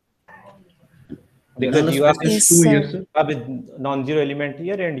 Because Null you have, space is 2 here, sir. have a non-zero element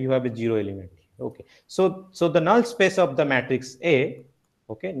here and you have a zero element here. Okay. So the null space of the matrix A,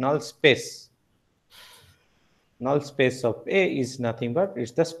 okay, null space of A is nothing but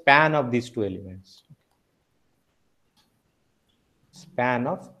it's the span of these two elements. Span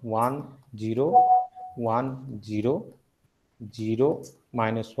of 1, 0, 1, 0, 0,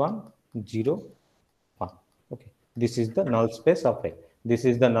 minus 1, 0, 1. Okay. This is the null space of A. This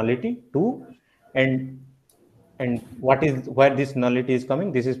is the nullity 2, and what is where this nullity is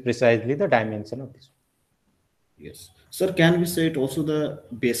coming? This is precisely the dimension of this. Yes. Sir, can we say it also the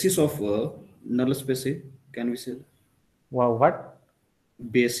basis of null space A? Can we say that? Wow, what?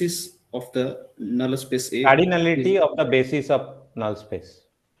 Basis of the null space A. Cardinality of the basis of null space.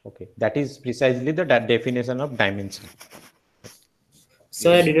 Okay. That is precisely the definition of dimension.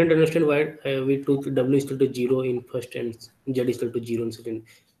 So I didn't understand why we took W is equal to 0 in first and Z is equal to 0 in second.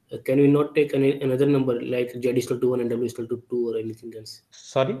 Can we not take another number like Z is equal to 1 and W is equal to 2 or anything else?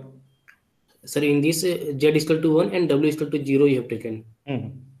 Sorry? Sir, in this Z is equal to 1 and W is equal to 0 you have taken.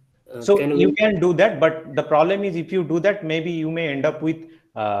 So you can do that, but the problem is if you do that, maybe you may end up with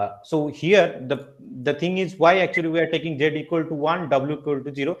so here the thing is why actually we are taking Z equal to 1, W equal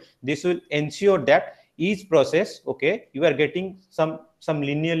to 0. This will ensure that each process, okay, you are getting some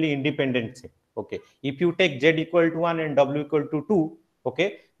linearly independent set. Okay, if you take Z equal to 1 and W equal to 2,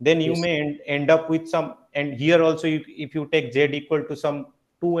 okay, then you may end up with some, and here also if you take Z equal to some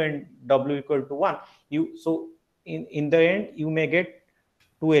 2 and W equal to 1, so in the end you may get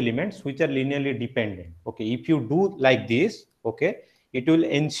two elements which are linearly dependent. Okay, if you do like this, okay, it will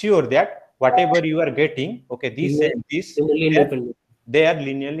ensure that whatever you are getting, okay, this and this, they are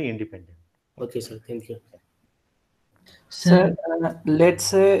linearly independent. Okay, sir. Thank you. Sir, let's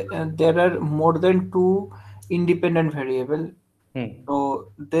say there are more than 2 independent variable.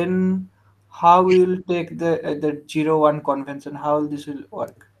 So then how we will take the 0, 1 convention? How this will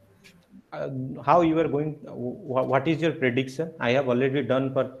work? How you are going? What is your prediction? I have already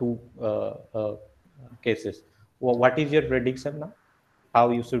done for 2 cases. What is your prediction now?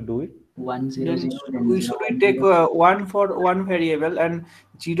 How you should do it? 1, 0, 0. We should take 1 for one variable and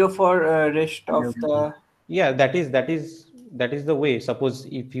 0 for rest of the. Yeah, that is the way. Suppose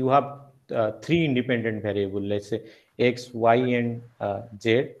if you have 3 independent variable, let's say x, y, and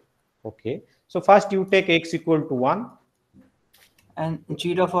z. Okay, so first you take x equal to 1. And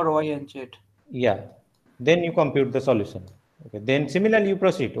 0 for y and z. Yeah, then you compute the solution. Okay, then similarly you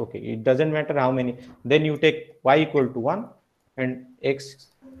proceed. Okay, it doesn't matter how many. Then you take y equal to 1 and x,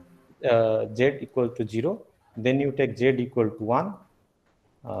 z equal to 0. Then you take z equal to 1.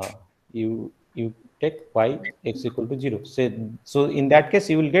 You take y x equal to 0. So in that case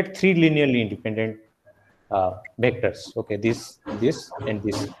you will get 3 linearly independent vectors. Okay, this, and this,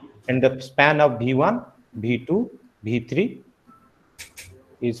 and the span of v1, v2, v3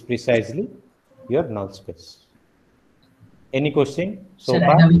 is precisely your null space. Any question so sir,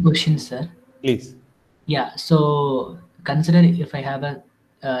 far? I have a question, sir. Please. Yeah. So consider if I have a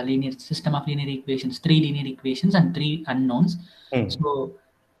linear system of linear equations, 3 linear equations and 3 unknowns. So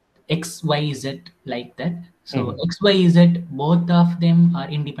x, y, z like that. So x, y, z, both of them are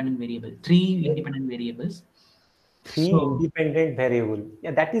independent variable. 3 independent variables. 3 independent variable.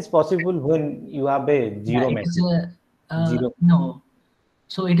 Yeah, that is possible when you have a zero matrix. No.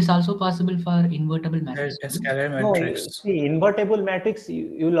 So it is also possible for invertible matrix. A scalar No, matrix. see, invertible matrix,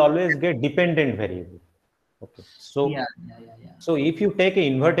 you will always get dependent variable. Okay, so so if you take an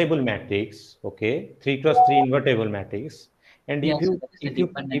invertible matrix, okay, 3 cross 3 invertible matrix, and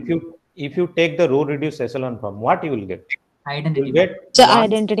if you take the row reduced echelon form, what you will get? Identity. You get the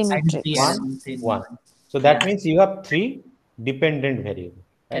identity matrix. 1. So that means you have 3 dependent variables.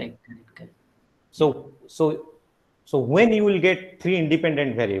 Right? Correct. So when you will get 3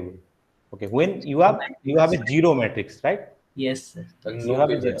 independent variable, okay, when you have a zero matrix, right? Yes, sir. You have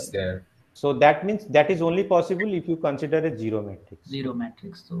there. So that means that is only possible if you consider a zero matrix. Zero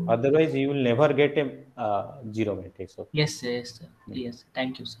matrix. So otherwise, you will never get a zero matrix. Okay. Yes, sir. Yes.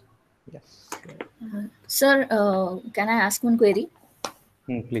 Thank you, sir. Yes. Sir, can I ask one query?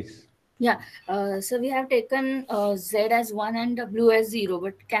 Please. Yeah. So we have taken Z as 1 and W as 0,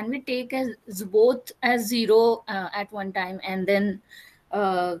 but can we take as both as 0 at one time and then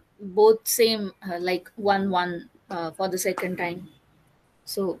both same like 1, 1 for the second time?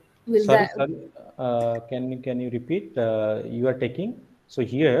 So will sorry, can you repeat? You are taking so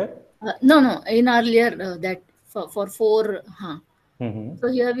here. No. In earlier that for 4. So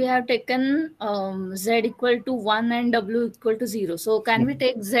here we have taken Z equal to 1 and W equal to 0. So can we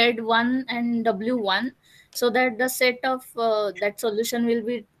take Z 1 and W 1 so that the set of that solution will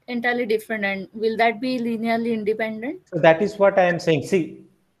be entirely different, and will that be linearly independent? So that is what I am saying. See,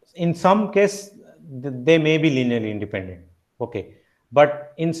 in some case, they may be linearly independent. Okay.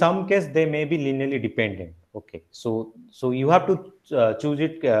 But in some case, they may be linearly dependent. Okay. So you have to choose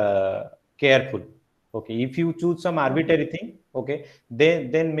it careful. Okay. If you choose some arbitrary thing, okay,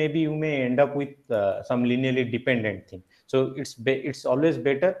 then maybe you may end up with some linearly dependent thing. So it's always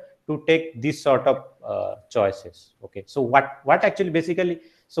better to take this sort of choices. Okay. So what actually basically,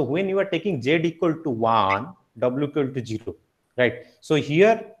 so when you are taking Z equal to 1, W equal to 0, right? So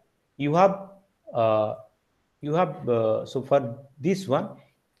here you have so for this one,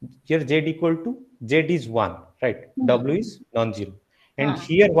 here Z equal to, Z is 1, right? W is non-zero. And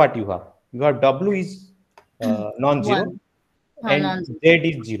here what you have? You have W is non-zero and Z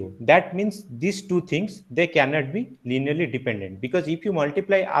is 0. That means these two things, they cannot be linearly dependent, because if you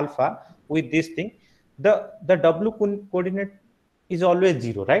multiply alpha with this thing, the W coordinate is always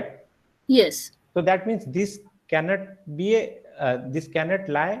 0, right? Yes. So that means this cannot be this cannot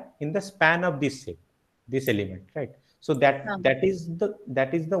lie in the span of this set, this element, right? So that is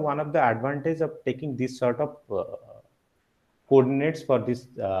the one of the advantage of taking this sort of coordinates for this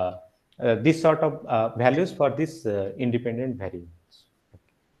sort of values for this independent variables.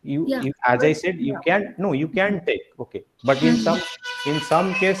 You as I said, you can take, okay, but in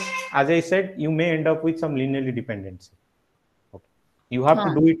some case, as I said, you may end up with some linearly dependency. Okay, you have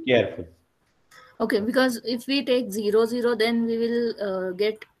to do it carefully. Okay, because if we take 0, 0, then we will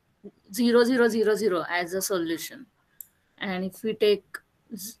get 0, 0, 0, 0 as a solution. And if we take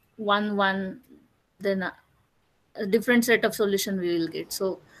 1, 1, then a different set of solution we will get.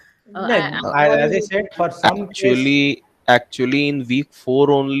 So, as I said, for some actually in week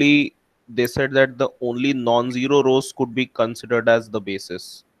 4 only, they said that the only non-zero rows could be considered as the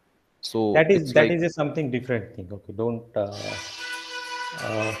basis. So that is a something different thing. Okay, don't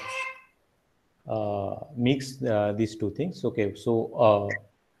mix these two things. Okay, so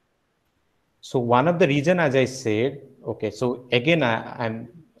one of the reason, as I said, okay, so again I'm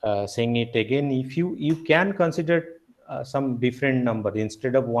saying it again, if you can consider some different number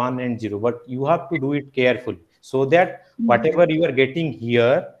instead of 1 and 0, but you have to do it carefully, so that whatever you are getting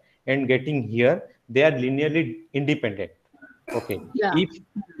here and getting here, they are linearly independent. Okay,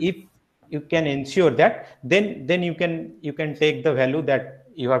 if you can ensure that, then you can take the value that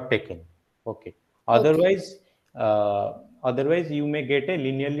you have taken. Okay, otherwise you may get a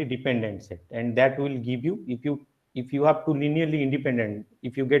linearly dependent set, and that will give you, if you have to linearly independent,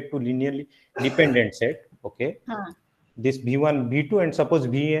 if you get to linearly dependent set, okay, this V1, V2, and suppose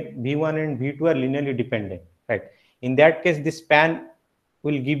V1 and V2 are linearly dependent, right? In that case, this span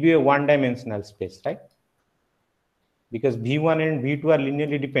will give you a one-dimensional space, right? Because V1 and V2 are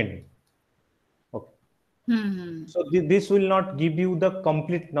linearly dependent. Okay. So this will not give you the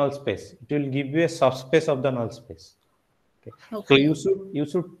complete null space. It will give you a subspace of the null space. Okay. So you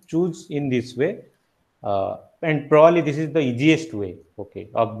should choose in this way, and probably this is the easiest way, okay,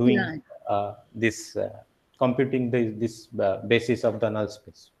 of doing this computing this basis of the null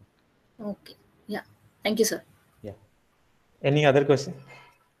space. Okay. Yeah. Thank you, sir. Yeah. Any other question?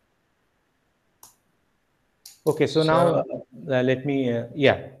 Okay. So now let me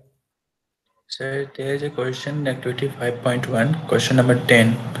Sir, there is a question, activity 5.1, question number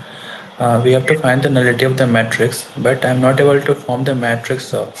 10. We have to find the nullity of the matrix, but I'm not able to form the matrix.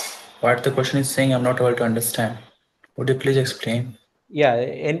 So what the question is saying, I'm not able to understand. Would you please explain? Yeah,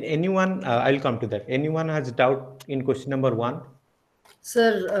 and anyone, I'll come to that. Anyone has doubt in question number 1?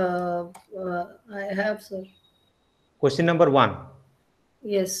 Sir, I have, sir. Question number 1.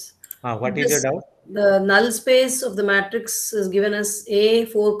 Yes. What is your doubt? The null space of the matrix is given as A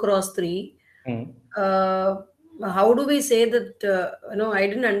 4 cross 3. How do we say that? I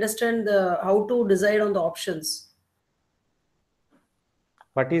didn't understand how to decide on the options.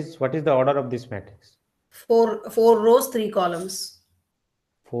 What is the order of this matrix? 4 rows, 3 columns.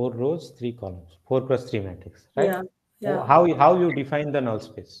 4 rows, 3 columns. 4 cross 3 matrix, right? Yeah. How you define the null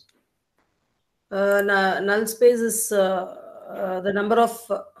space? Null space is the number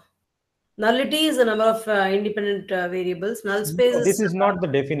of nullity is the number of independent variables. Null space. No, this is not the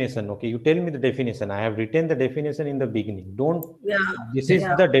definition. Okay, you tell me the definition. I have written the definition in the beginning. This is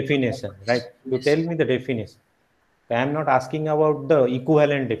the definition, right? You tell me the definition. I am not asking about the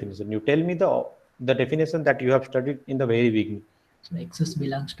equivalent definition. You tell me the definition that you have studied in the very beginning. So X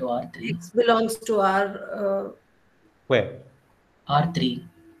belongs to R3. X belongs to R. Where? R3.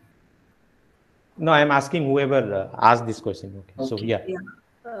 No, I am asking whoever asked this question. Okay. So yeah.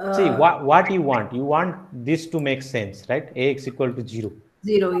 See what you want. You want this to make sense, right? Ax equal to 0.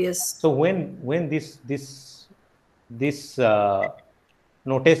 0, yes. So when this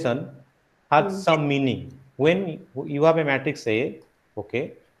notation has some meaning. When you have a matrix A,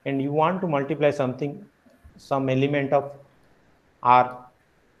 okay, and you want to multiply something, some element of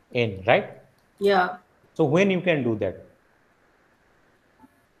Rn, right? Yeah. So when you can do that?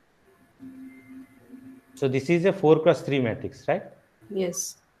 So this is a 4 cross 3 matrix, right?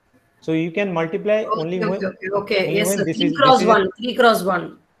 Yes. So you can multiply only when Okay. Yes, sir. this 3 is cross 1. 3 cross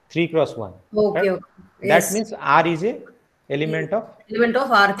 1. 3 cross 1. Okay. Right? Okay. That Yes. means R is a element of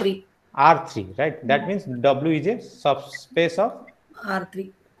R3. R3, right? That means W is a subspace of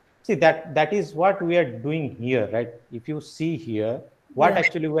R3. See, that is what we are doing here, right? If you see here, what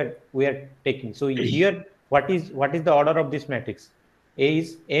actually we are taking. So here, what is the order of this matrix? A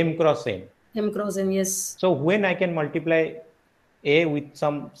is M cross N. M cross N, yes. So when I can multiply A with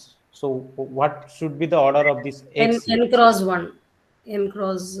some, so what should be the order of this X? N cross 1. N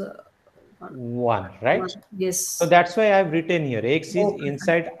cross 1, right? 1. Yes. So that's why I've written here X is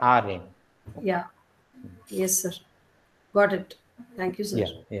inside Rn. Yeah. Yes, sir. Got it. Thank you, sir.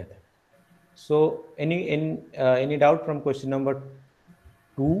 Yeah. So any doubt from question number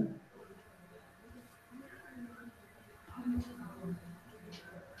 2?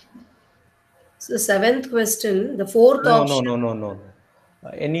 So 7th question, the 4th option. No.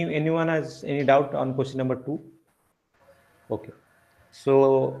 Anyone has any doubt on question number 2? Okay.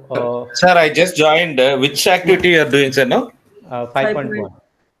 So sir, I just joined. Which activity you are doing, sir? No. 5.1.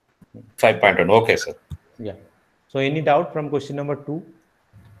 5.1. Okay, sir. Yeah. So any doubt from question number 2?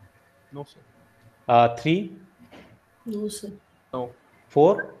 No, sir. 3? No, sir. No.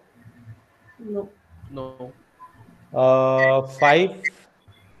 4? No. No. 5?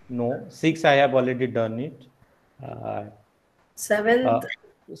 No. 6 I have already done it. 7th.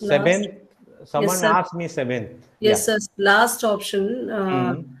 7th. Someone yes, asked me 7th. Yes, sir. Last option.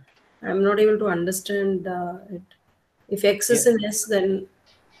 I'm not able to understand it. If X is in S, then.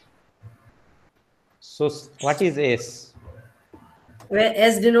 So what is S? Where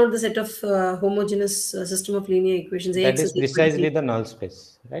S denote the set of homogeneous system of linear equations. That is precisely the null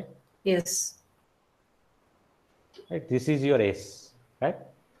space, right? Yes. Right. This is your S, right?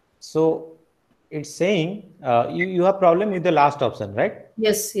 So it's saying you have problem with the last option, right?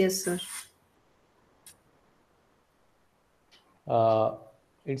 Yes, sir.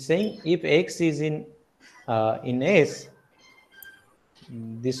 It's saying if X is in S,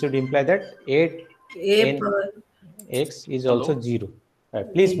 this should imply that X is also 0.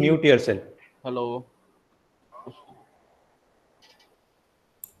 Right. Please mute yourself. Hello.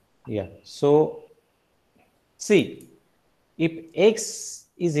 Yeah. So see, if X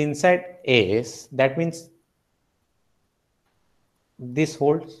is inside S, that means this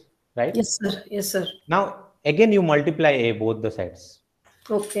holds, right? Yes, sir. Yes, sir. Now again you multiply A both the sides.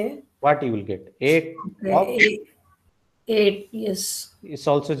 Okay. What you will get? 8 8, yes. It's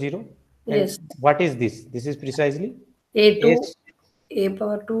also 0. Yes. And what is this? This is precisely A2 A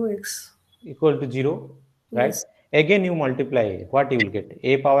power 2x equal to 0, right? Yes. Again you multiply A. What you will get?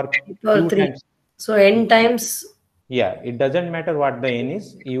 A power 3 times. So n times. Yeah, it doesn't matter what the n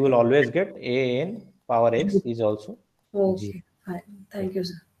is. You will always get an power x is also 0. Fine. Thank you,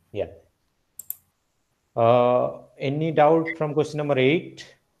 sir. Yeah. Any doubt from question number 8?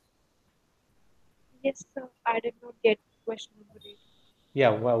 Yes, sir. I did not get question number 8.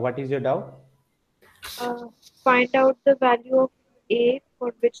 Yeah, what is your doubt? Find out the value of A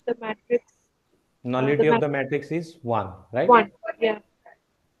for which the matrix. Nullity of the matrix is 1, right? 1, yeah.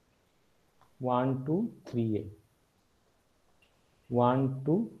 1, 2, 3A. 1,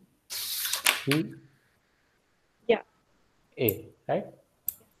 2, 3. Yeah. A, right?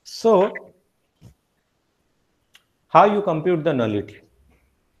 So, how you compute the nullity?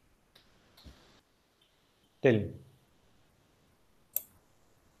 Tell me.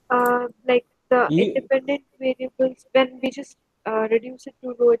 Like the independent variables, when we just reduce it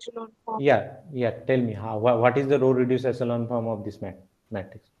to row echelon form. Yeah. Tell me how. What is the row reduced echelon form of this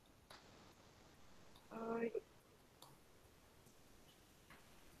matrix?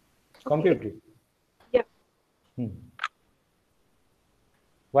 Compute it. Yeah.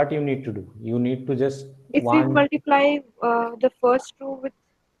 What you need to do? You need to just if we multiply the first row with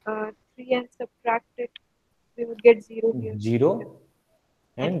 3 and subtract it, we would get 0 here. 0,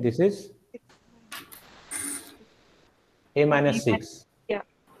 and this is A minus 6. Yeah.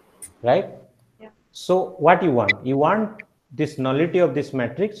 Right? Yeah. So what you want? You want this nullity of this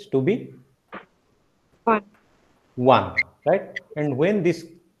matrix to be 1, right? And when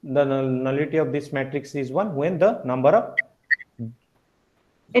the nullity of this matrix is 1, when the number of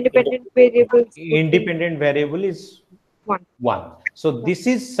independent variables variable is 1. So this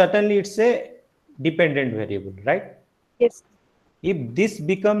is certainly it's a dependent variable, right? Yes. If this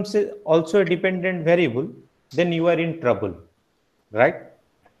becomes also a dependent variable, then you are in trouble, right?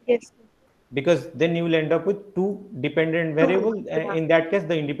 Yes. Because then you will end up with two dependent variables. In that case,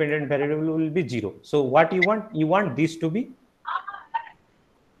 the independent variable will be 0. So what you want? You want this to be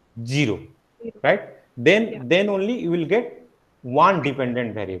 0, right? Then only you will get one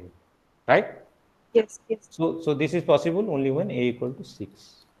dependent variable, right? Yes. So this is possible only when a equal to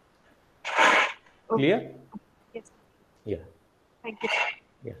 6. Clear? Yes. Yeah. Thank you.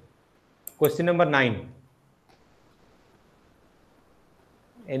 Yeah. Question number 9.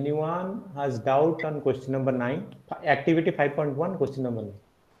 Anyone has doubt on question number 9? Activity 5.1, question number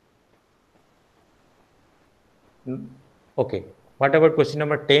 9. Okay. What about question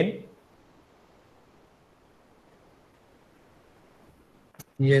number 10?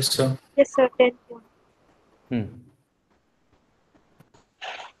 Yes, sir. Yes, sir. 10.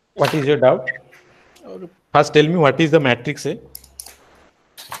 What is your doubt? First, tell me what is the matrix A?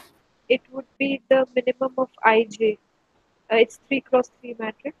 It would be the minimum of ij. It's 3 cross 3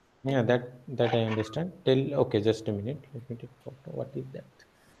 matrix. Yeah, that I understand. Okay, just a minute. Let me take a photo. What is that?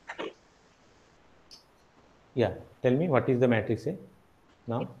 Yeah, tell me what is the matrix A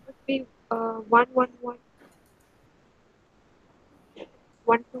now? It would be 1 1 1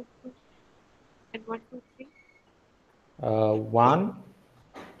 1 2 2 and 1 2 3. 1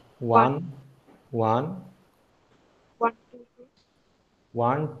 1 1 1 2 2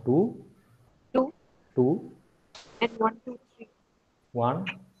 1 2 2 2 and 1 2 3. 1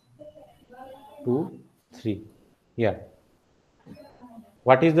 2 3. Yeah.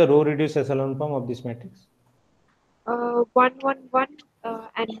 What is the row reduced echelon form of this matrix? 1 1 1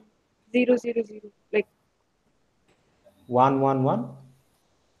 and 0 0 0. Like 1 1 1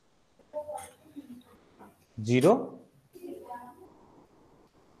 0.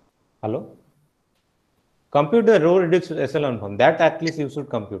 Hello? Compute the row reduced echelon form. That at least you should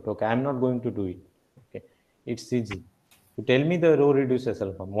compute. Okay, I'm not going to do it. Okay, it's easy. You tell me the row reduced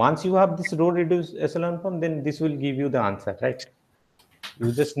echelon form. Once you have this row reduced echelon form, then this will give you the answer, right?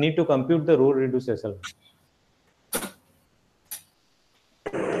 You just need to compute the row reduced echelon.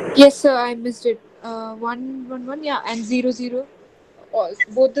 Yes, sir, I missed it. 1 1 1, yeah, and 0 0.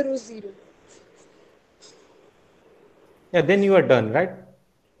 Both the rows 0. Yeah, then you are done, right?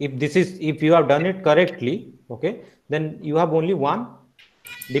 If you have done it correctly, okay, then you have only one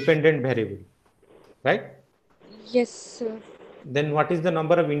dependent variable, right? Yes, sir. Then what is the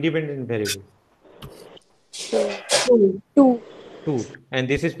number of independent variables? So, 2. 2. And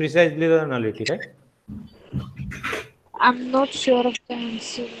this is precisely the nullity, right? I'm not sure of the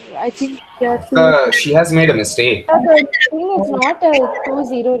answer. I think there are 2. She has made a mistake. the thing is not a 2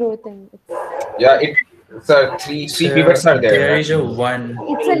 0 row thing. Yeah, three pivots are there. There is a actually. 1.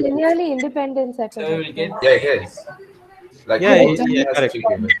 It's a linearly independent set of Yeah, it is. Like Yeah, both yeah, has correct. 3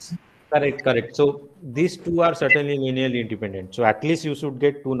 pivots. Correct. So these two are certainly linearly independent. So at least you should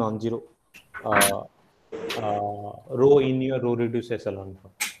get two non-zero row in your row reduced echelon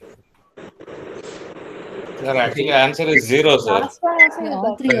form. Sir, actually, answer is 0, sir. Last one also is all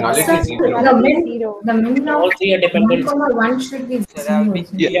that. three are Sir, the min of All three are 1, dependent. 1 should be 0.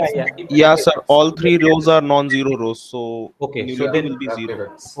 Yeah, sir. All three rows are non-zero rows, so Okay, so nullity then will be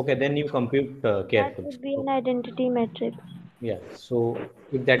 0. Okay, then you compute That carefully. would be an identity matrix. Yeah. So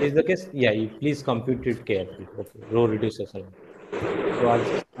if that is the case, yeah, you please compute it carefully. Okay, row reduced echelon. So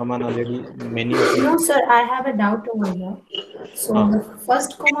as Aman already many of you. No, sir, I have a doubt over here. So the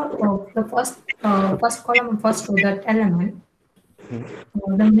first column and first row, that element,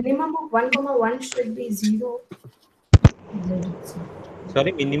 the minimum of 1, 1 should be 0.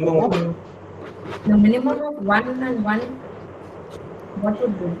 Sorry, minimum of? The minimum of 1 and 1, what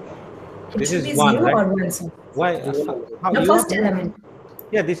would be? It This should is be 1, 0 right? or 1, sir. Why? How The you first have- element.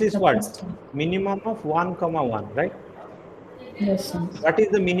 Yeah, this is The what? first one. Minimum of 1, 1, right? Yes, sir. What is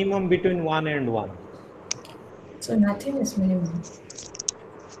the minimum between 1 and 1? So nothing is minimum.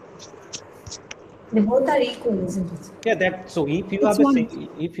 They both are equal, isn't it? Yeah, that so if you It's have one.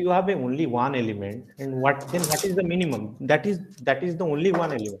 if you have only one element, and what is the minimum? That is the only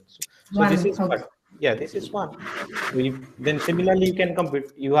one element. So this One, is what? Yeah, this is 1. So then similarly you can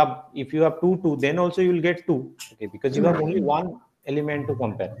compute. If you have 2, then also you will get 2. Okay, because you have only one element to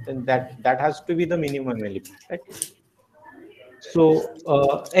compare. Then that has to be the minimum element, right? So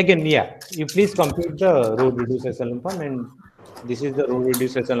again, yeah, you please compute the row reduced echelon form, and this is the row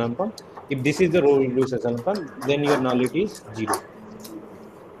reduced echelon form. If this is the row reduced echelon form, then your nullity is 0.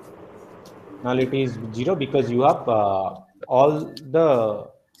 Nullity is 0 because you have all the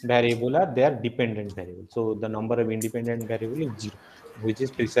variable are they are dependent variable. So the number of independent variable is 0, which is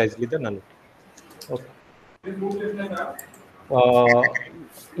precisely the nullity. Okay.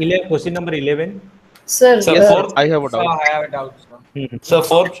 Question number 11. Sir, Yes, sir. fourth, I have a So doubt. I have a doubt, sir. so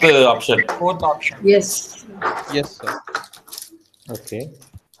fourth option. Fourth option. yes. Yes, sir. Okay.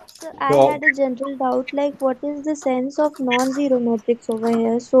 So I So, had a general doubt, like what is the sense of non-zero matrix over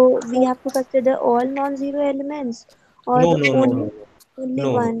here? So we have to consider all non-zero elements or no, no, no, only no, only no,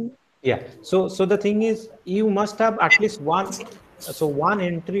 no. one? Yeah. So the thing is, you must have at least one. So one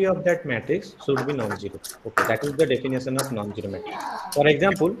entry of that matrix should be non-zero. Okay, that is the definition of non-zero matrix. For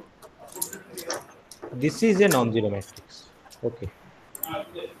example, this is a non-zero matrix. Okay.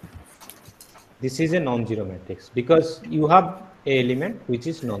 This is a non-zero matrix because you have a element which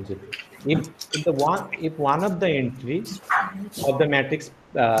is non-zero. If one of the entry of the matrix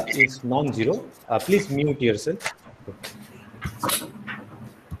is non-zero, please mute yourself. Okay.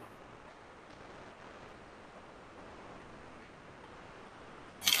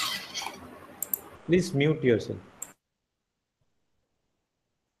 Please mute yourself.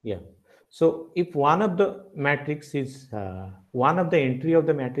 Yeah. So if one of the matrix is one of the entry of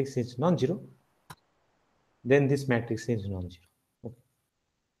the matrix is non-zero, then this matrix is non-zero. Okay.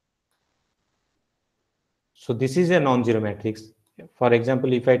 So this is a non-zero matrix. For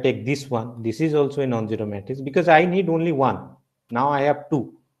example, if I take this one, this is also a non-zero matrix because I need only one. Now I have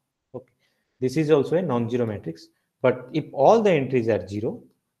two. Okay. This is also a non-zero matrix. But if all the entries are zero,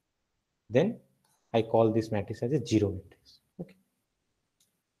 then I call this matrix as a zero matrix. Okay.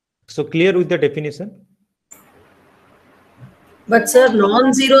 So clear with the definition? But sir,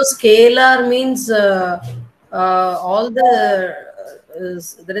 non-zero scalar means all the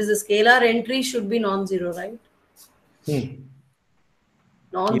there is a scalar entry should be non-zero, right?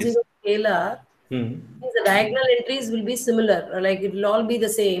 Non-zero scalar means the diagonal entries will be similar, like it will all be the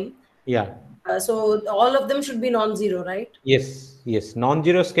same. Yeah. So all of them should be non-zero, right? Yes, yes.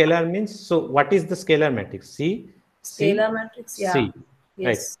 Non-zero scalar means, so what is the scalar matrix? C, Scalar matrix, yeah. C, Yes.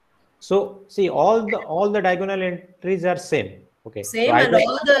 right. So see, all the diagonal entries are same. Okay. Same, so and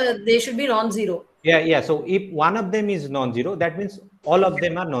all they should be non-zero. Yeah, yeah. So if one of them is non-zero, that means all of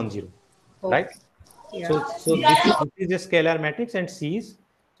them are non-zero, right? Yeah. So this is a scalar matrix, and C is,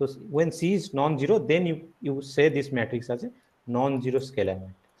 so when C is non-zero, then you say this matrix as a non-zero scalar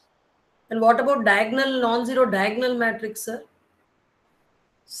matrix. And what about diagonal, non-zero diagonal matrix, sir?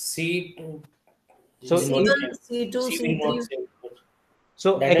 C2. So C1, C2, C3.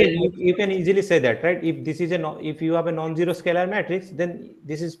 So again, you can easily say that, right? If this is if you have a non-zero scalar matrix, then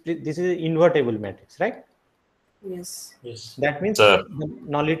this is an invertible matrix, right? Yes. Yes. That means Sir. the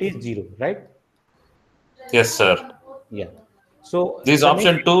nullity is zero, right? Yes, sir. Yeah. So This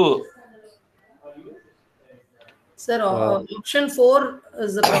option 2. Sir, option 4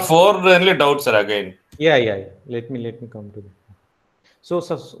 is the problem. 4 only doubt, sir, again. Yeah. Let me come to that. So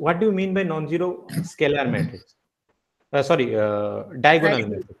what do you mean by non-zero scalar matrix? Diagonal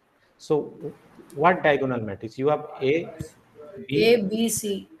matrix. So what diagonal matrix? You have A, B,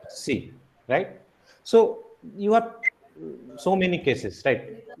 C. C, right? So you have so many cases,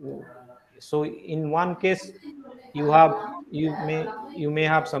 right? So in one case, you may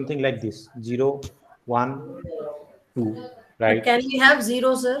have something like this: 0, 1, 2, right? But can we have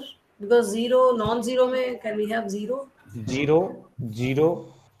 0, sir? Because 0, non-zero mein, can we have 0? 0,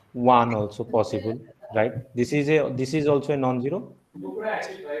 0, 1 also possible, right? This is also a non-zero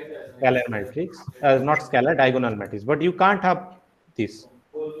scalar matrix, not scalar, diagonal matrix. But you can't have this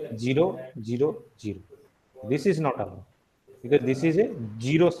 0, 0, 0. This is not allowed because this is a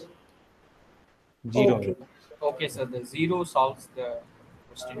zero. Okay. Okay, sir. The 0 solves the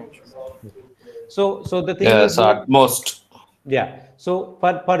question. So the thing Yes, is, at most. Yeah. So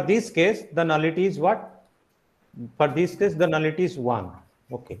for this case, the nullity is what? For this case, the nullity is 1.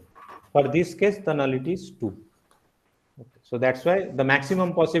 Okay. For this case, the nullity is 2. Okay. So that's why the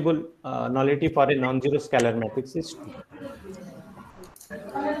maximum possible nullity for a non-zero scalar matrix is 2.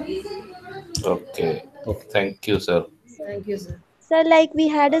 Okay. Thank you, sir. Thank you, sir. So like we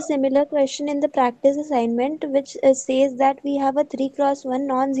had a similar question in the practice assignment which says that we have a 3x1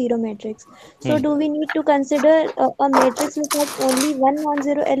 non-zero matrix. So do we need to consider a matrix which has only one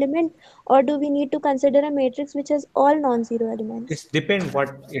non-zero element, or do we need to consider a matrix which has all non-zero elements? It depends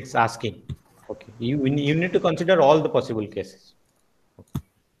what it's asking. Okay. You need to consider all the possible cases.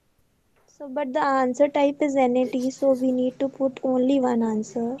 So but the answer type is NAT, so we need to put only one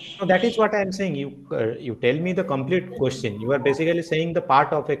answer. So that is what I am saying. You tell me the complete question. You are basically saying the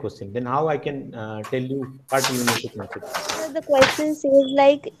part of a question. Then how I can tell you what you need to consider? So the question says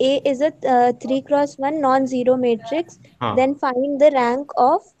like A is a 3x1 non-zero matrix. Then find the rank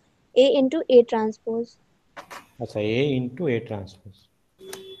of A into A transpose. That's A into A transpose.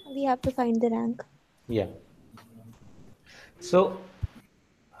 We have to find the rank. Yeah. So,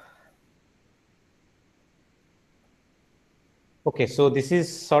 okay, so this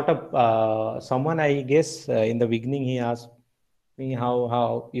is sort of someone, I guess, in the beginning he asked me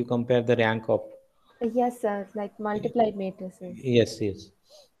how you compare the rank of. Yes, sir. Like multiplied matrices. Yes.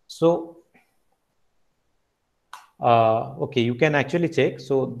 So, okay, you can actually check.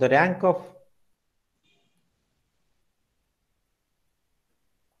 So the rank of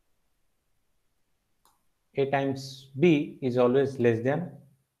A times B is always less than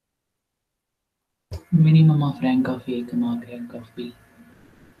minimum of rank of A, rank of B.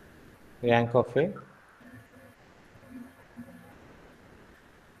 Rank of A.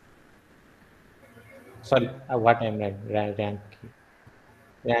 Sorry, what I'm right? Rank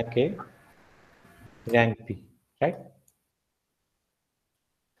A, rank B, right?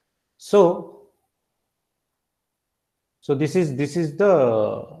 So this is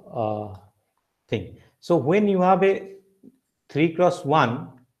the thing. So when you have a 3 cross 1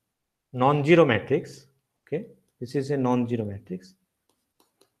 non-zero matrix, okay, this is a non-zero matrix.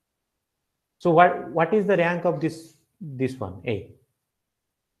 So what is the rank of this one, A?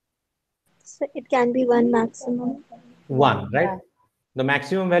 So it can be 1 maximum. 1, right? The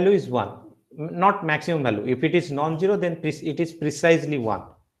maximum value is 1. Not maximum value. If it is non-zero, then it is precisely 1,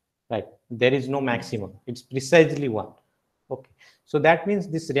 right? There is no maximum. It's precisely 1. Okay. So that means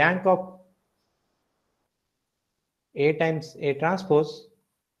this rank of A times A transpose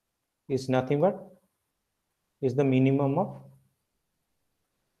is nothing but is the minimum of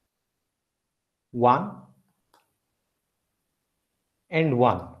 1 and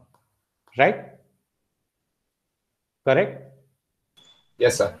 1, right? Correct?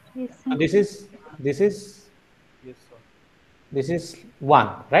 Yes, sir. So this is yes, sir. This is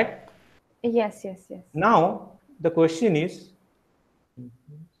 1, right? Yes. Now the question is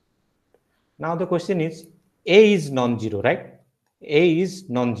A is non-zero, right? A is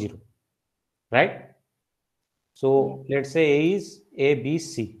non-zero, right? So let's say A is A, B,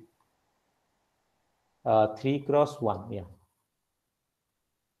 C. 3 cross 1, yeah.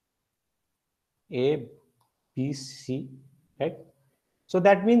 A, B, C, right? So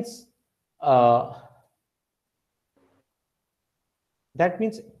that means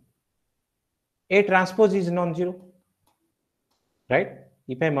A transpose is non-zero, right?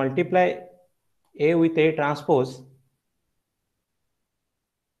 If I multiply A with A transpose,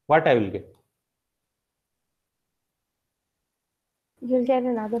 what I will get? You'll get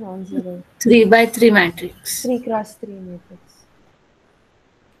another non-zero. 3 by 3 matrix. 3 cross 3 matrix.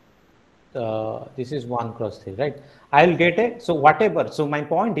 This is 1 cross 3, right? I'll get a, so whatever. So my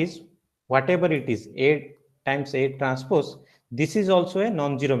point is, whatever it is, A times A transpose, this is also a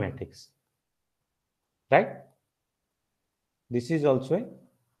non-zero matrix, right? This is also a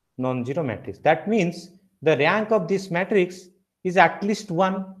non-zero matrix. That means the rank of this matrix is at least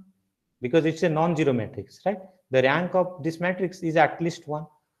 1 because it's a non-zero matrix, right? The rank of this matrix is at least 1,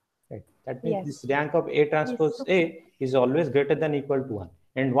 right? That means this rank of A transpose A is always greater than or equal to 1.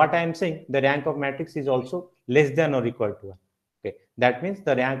 And what I am saying, the rank of matrix is also less than or equal to 1. Okay, that means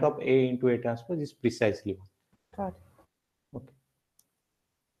the rank of A into A transpose is precisely 1. Got it. Okay.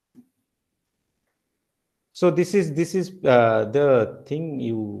 So this is the thing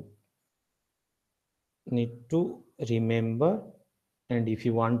you need to remember, and if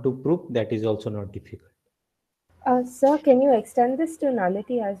you want to prove, that is also not difficult. Sir, can you extend this to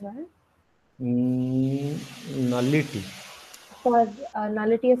nullity as well? Nullity. For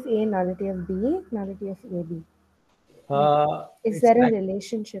nullity of A, nullity of B, nullity of AB. Is there a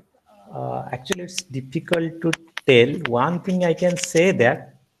relationship? Actually, it's difficult to tell. One thing I can say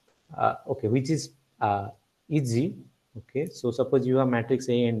that, okay, which is easy. Okay, so suppose you have matrix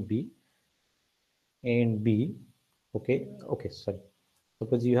A and B. Okay, sorry.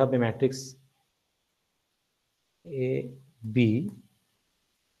 Suppose you have a matrix A, B,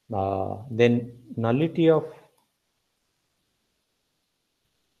 then nullity of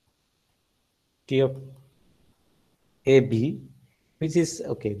AB, which is,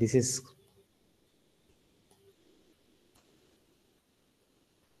 okay, this is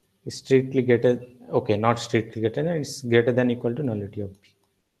strictly greater, okay, not strictly greater, it's greater than or equal to nullity of B.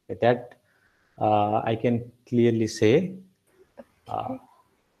 Okay, that I can clearly say.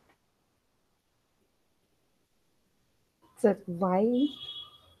 So why?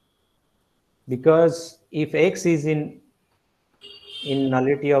 Because if X is in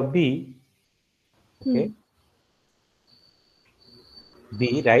nullity of B, okay,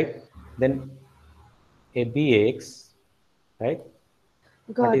 B, right, then a BX, right?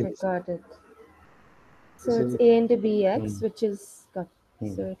 Got it. So it's A into BX, which is got.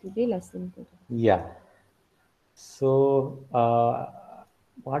 So it will be less than 2. Yeah. So,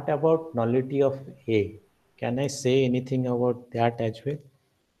 what about nullity of A? Can I say anything about that as well?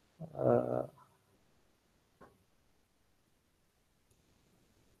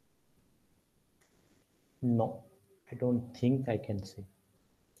 No, I don't think I can say,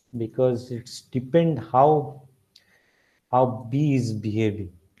 because it's depend how B is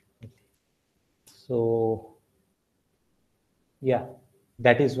behaving. So yeah,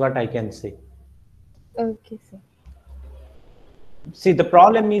 that is what I can say. Okay, sir. See, the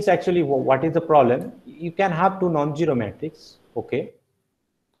problem is actually, what is the problem? You can have two non-zero matrix, okay?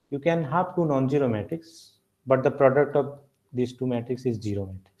 You can have two non-zero matrix, but the product of these two matrices is zero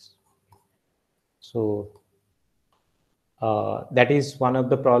matrix. So that is one of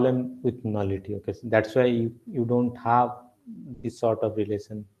the problem with nullity. Okay, so that's why you don't have this sort of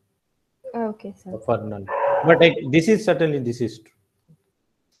relation. Okay, sir. For null, but this is certainly this is true.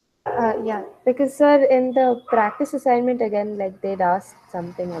 Yeah, because sir, in the practice assignment again, like they'd asked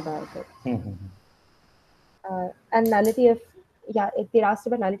something about it. And nullity of, they asked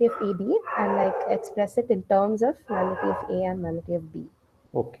about nullity of AB and like express it in terms of nullity of A and nullity of B.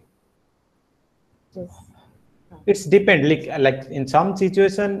 Okay. Yes. It's depend, like in some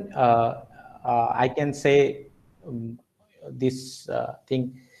situation, I can say this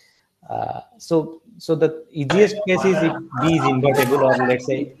thing. So the easiest case is if B is invertible, or let's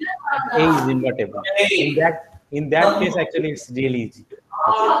say A is invertible. In that case, actually, it's really easy.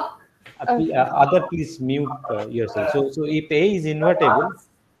 Okay. Other, please mute yourself. So if A is invertible,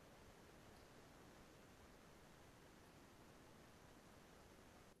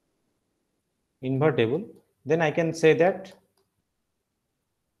 then I can say that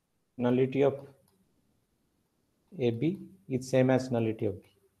nullity of AB is same as nullity of B.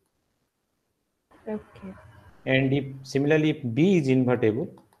 Okay. And if similarly if B is invertible,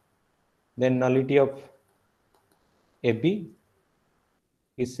 then nullity of AB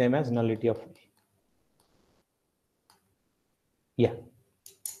is same as nullity of A. Yeah.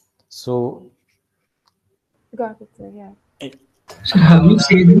 So got it, sir. Yeah. So how you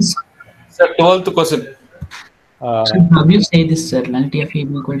say this? Sir, 12th question. So how you say this, sir? Nullity of AB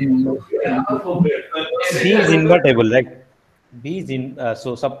equal to null of B is invertible, right? B is in.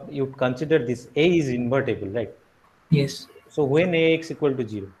 So you consider this A is invertible, right? Yes. So when AX equal to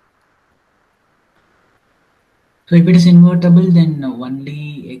 0? So if it is invertible, then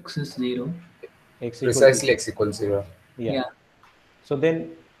only X is 0. Precisely X equals 0. Yeah. So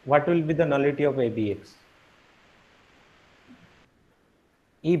then what will be the nullity of ABX?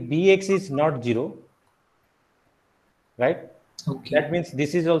 If BX is not 0, right? Okay. That means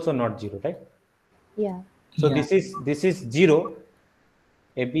this is also not 0, right? Yeah. So this is 0.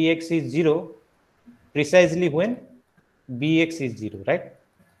 ABX is 0 precisely when BX is 0, right?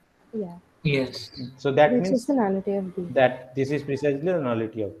 Yeah. Yes. So that Which means is the nullity of B. that this is precisely the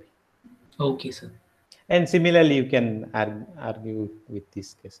nullity of B. Okay, sir. And similarly, you can argue with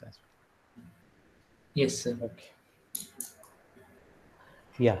this case as well. Yes, sir. Okay.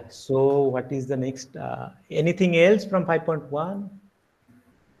 Yeah. So what is the next? Anything else from 5.1?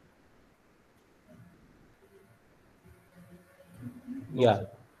 Yeah.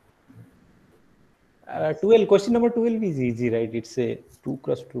 12. Question number 12 is easy, right? It's a 2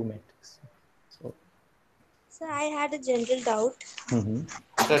 cross 2 matrix. So. So I had a general doubt.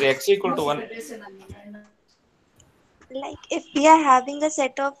 Sir, X equal to 1. Like if we are having a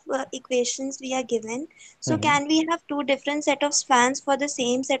set of equations we are given, so can we have two different set of spans for the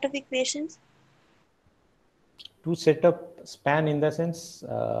same set of equations? To set up span in the sense,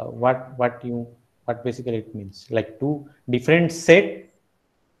 what basically it means, like two different set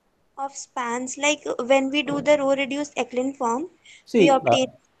of spans, like when we do the row reduced Echelon form, see we obtain.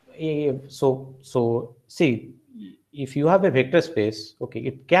 So see, if you have a vector space, okay,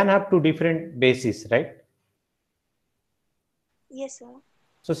 it can have two different bases, right? Yes, sir.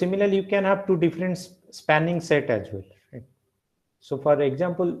 So similarly, you can have two different spanning set as well, right? So for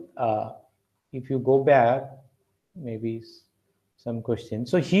example, if you go back, maybe some question.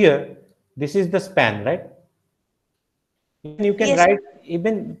 So here, this is the span, right? You can write,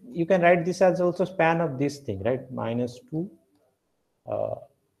 even you can write this as also span of this thing, right? -2,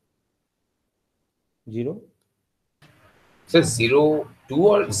 0. So 0, 2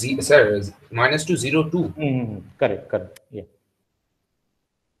 or sir, -2, 0, 2. Correct. Yeah.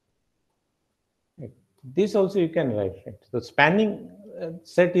 This also you can write, right? So spanning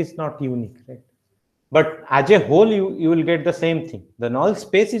set is not unique, right? But as a whole, you will get the same thing. The null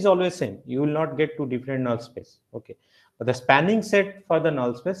space is always same. You will not get two different null space. Okay. But the spanning set for the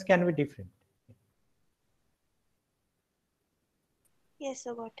null space can be different. Yes,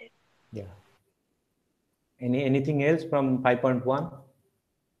 I got it. Yeah. Anything else from 5.1?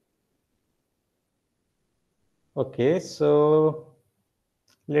 Okay, so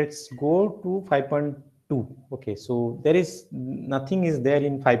let's go to 5.2. Okay, so there is nothing is there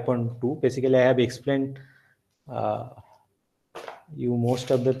in 5.2. Basically, I have explained you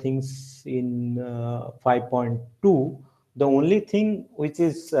most of the things in 5.2. The only thing which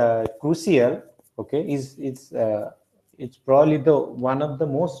is crucial, okay, is it's probably the one of the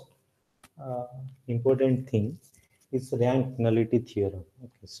most important thing is rank nullity theorem.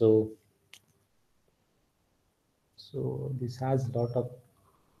 Okay, so this has a lot of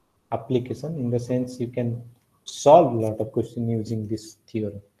application, in the sense you can solve a lot of questions using this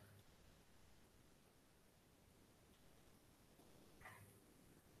theorem.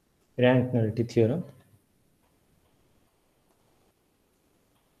 Rank nullity theorem.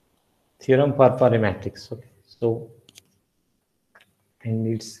 Theorem for a matrix. Okay, so and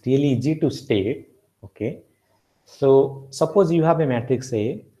it's really easy to state. Okay, so suppose you have a matrix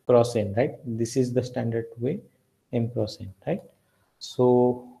A cross n, right? This is the standard way, m cross n, right?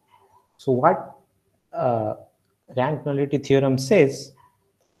 So what rank nullity theorem says,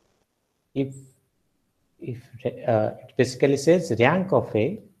 if it basically says rank of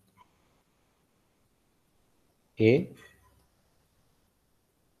A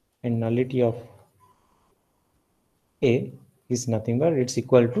and nullity of A is nothing but it's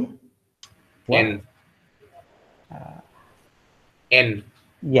equal to what? N. N.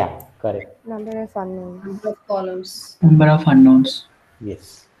 Yeah, correct. Number of unknowns. Number of columns. Number of unknowns.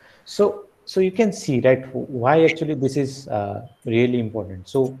 Yes. So you can see, right, why actually this is really important.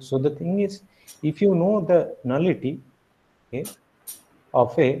 So the thing is, if you know the nullity, okay,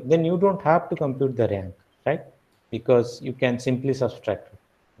 of A, then you don't have to compute the rank, right? Because you can simply subtract it.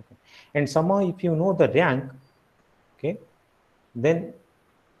 Okay. And somehow if you know the rank, okay, then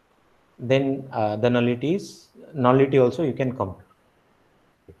the nullity also you can compute.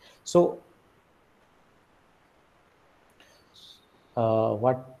 Okay. So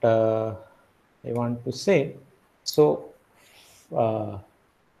what I want to say, so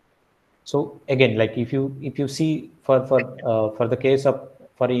again, like if you see for the case of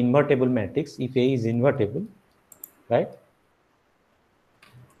for an invertible matrix, if A is invertible, right,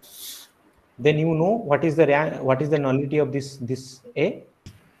 then you know what is the nullity of this A?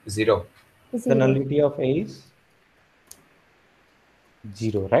 0. The nullity of A is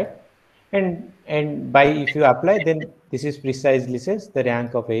 0, right? And by if you apply, then this is precisely says the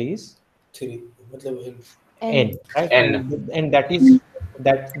rank of A is 3. n, right? N. And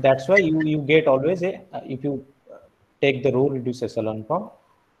that's why you get always a if you take the row reduced echelon form,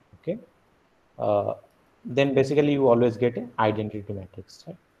 okay, then basically you always get an identity matrix,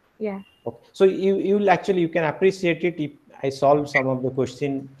 right? Yeah. Okay. So you can appreciate it if I solve some of the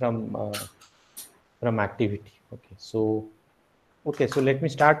question from activity. Okay, so let me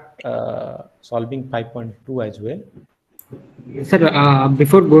start solving 5.2 as well. Sir,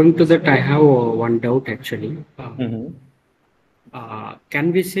 before going to that, I have one doubt actually.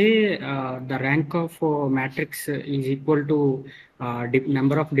 Can we say the rank of matrix is equal to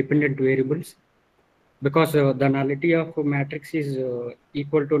number of dependent variables? Because the nullity of matrix is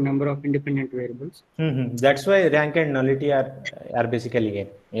equal to number of independent variables. That's why rank and nullity are basically n.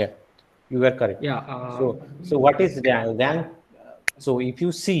 Yeah, you are correct. Yeah. So what is rank? So if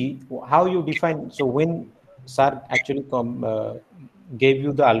you see how you define, so when sir actually gave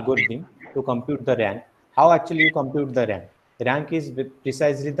you the algorithm to compute the rank, how actually you compute the rank? Rank is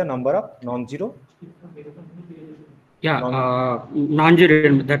precisely the number of non-zero. Yeah,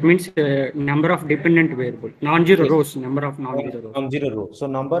 non-zero. That means number of dependent variable. Non-zero rows. Number of non-zero rows. Non-zero row. So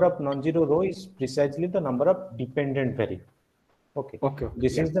number of non-zero row is precisely the number of dependent variable. Okay.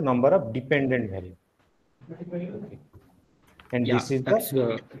 This is the number of dependent variable. Okay. And Yeah,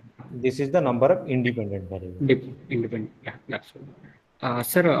 this is the number of independent variable. Independent. Yeah, that's all.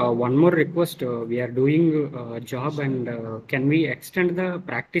 Sir, one more request. We are doing a job, and can we extend the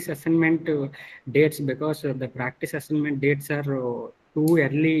practice assignment dates, because the practice assignment dates are too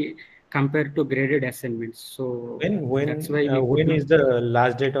early compared to graded assignments. So that's why when is the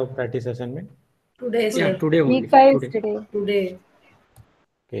last date of practice assignment? Today, sir. Yeah, today only. Week 5 is today. Today.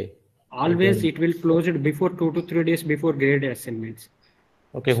 Okay. Always it will close it before 2 to 3 days before graded assignments.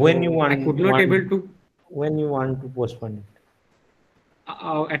 Okay. So when you want, I could not able to. When you want to postpone it?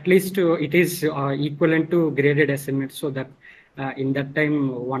 At least it is equivalent to graded assignment, so that in that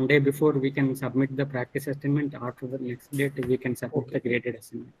time, one day before we can submit the practice assignment. After the next date, we can submit the graded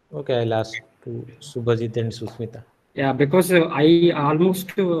assignment. Okay, I'll ask to Subhajit and Susmita. Yeah, because I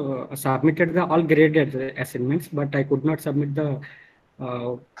almost submitted the all graded assignments, but I could not submit the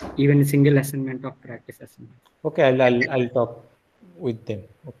even single assignment of practice assignment. Okay, I'll talk with them.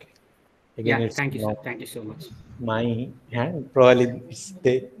 Okay. Again, Yeah, it's thank you, sir. not Thank you so much. my hand. Probably it's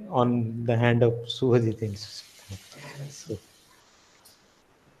on the hand of Subhajit. So,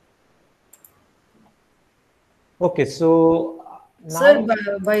 okay, so now,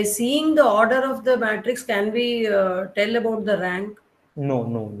 Sir, by seeing the order of the matrix, can we tell about the rank?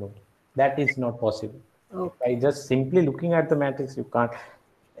 no, that is not possible. Okay. By just simply looking at the matrix, you can't.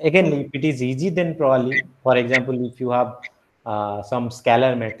 Again, if it is easy, then probably, for example, if you have some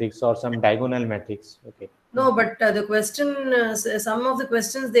scalar matrix or some diagonal matrix, okay. No, but the question, some of the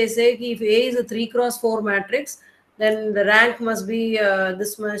questions they say if A is a 3x4 matrix, then the rank must be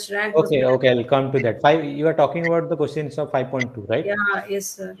this much. Rank must be. Okay, I'll come to that. You are talking about the questions of 5.2, right? Yeah, yes,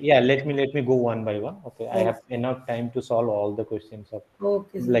 sir. Yeah, let me go one by one. Okay, I Okay. have enough time to solve all the questions of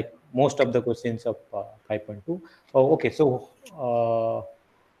Okay, sir. like most of the questions of 5.2. Oh, okay. So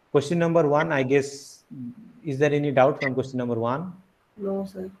question number 1, I guess, is there any doubt from question number 1? No,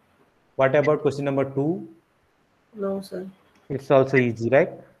 sir. What about question number 2? No, sir. It's also easy, right?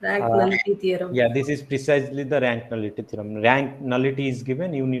 Rank nullity theorem. Yeah, this is precisely the rank nullity theorem. Rank nullity is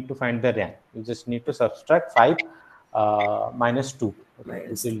given, you need to find the rank. You just need to subtract 5 minus 2. Okay,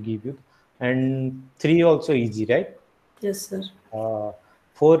 Minus it will give you. And 3 also easy, right? Yes, sir.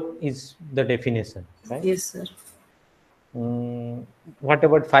 4 is the definition, right? Yes, sir. What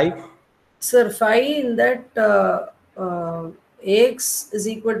about 5? Sir, 5 in that Ax is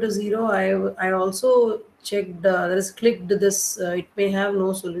equal to 0. I also checked, there is clicked this, it may have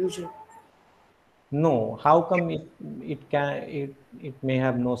no solution. No, how come it may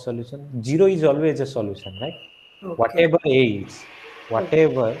have no solution? 0 is always a solution, right? Okay. Whatever A is,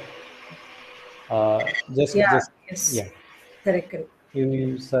 whatever, just yes. yeah. Correct. You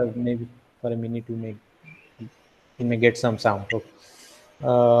will serve maybe for a minute you may get some sound.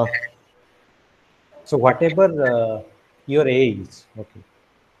 Okay. So whatever your A is, okay.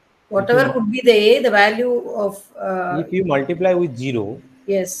 Whatever could be the A, the value of. If you multiply with 0.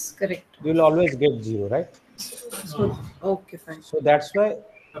 Yes, correct. You will always get 0, right? So, okay, fine. So that's why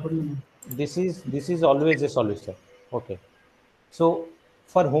this is always a solution. Okay. So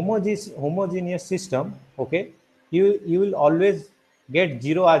for homogeneous system, okay, you will always get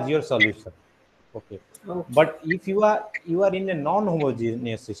 0 as your solution. Okay. But if you are in a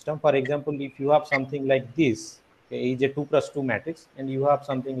non-homogeneous system, for example, if you have something like this, okay, is a 2 plus 2 matrix, and you have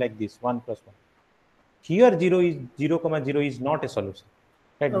something like this 1 plus 1. Here 0, comma 0 is not a solution,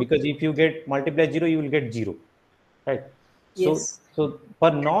 right? Okay. Because if you get multiply 0, you will get 0, right? Yes. So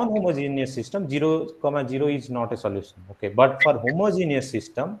for non-homogeneous system, 0, comma 0 is not a solution. Okay, but for homogeneous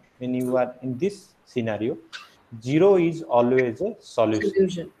system, when you are in this scenario, 0 is always a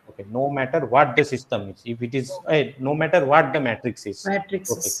solution. Okay, no matter what the system is. If it is, no matter what the matrix is.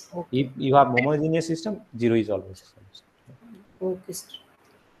 Matrices. Okay. If you have homogeneous system, 0 is always a solution. Okay, sir.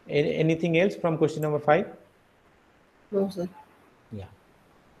 Anything else from question number 5? No, sir. Yeah.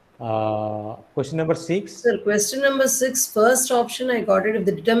 Question number 6. Sir, question number 6, first option I got it. If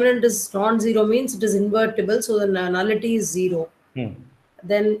the determinant is non-zero, means it is invertible, so the nullity is 0.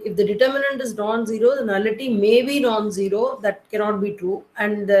 Then if the determinant is non-zero, the nullity may be non-zero. That cannot be true.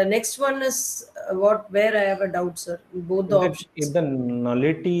 And the next one is where I have a doubt, sir. In both the options. If the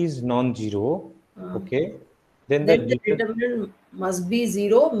nullity is non-zero, okay, then the determinant must be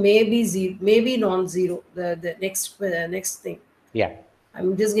 0, maybe non-zero. The next thing. Yeah.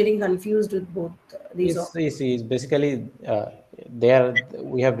 I'm just getting confused with both these options. It's basically there.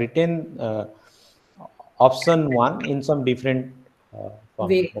 We have written option 1 in some different form.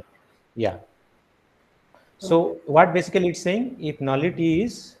 Way. Yeah. So what basically it's saying, if nullity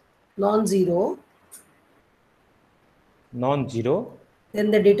is non-zero, then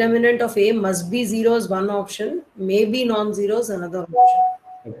the determinant of A must be 0 is one option, maybe non-zero is another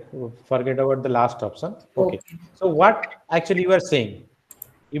option. Forget about the last option. Okay. So what actually you are saying,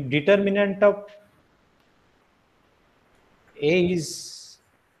 if determinant of A is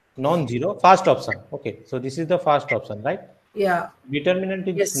non-zero, first option. Okay. So this is the first option, right? Yeah. Determinant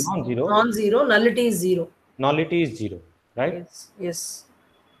is non-zero. Non-zero, nullity is 0. Nullity is 0, right? Yes.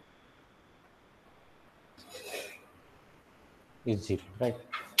 Is 0, right?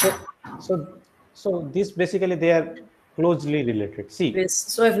 So this basically they are closely related. See. Yes.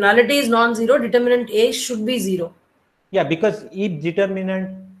 So if nullity is non-zero, determinant A should be 0. Yeah, because if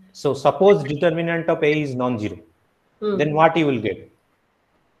determinant, so suppose determinant of A is non-zero, then what you will get?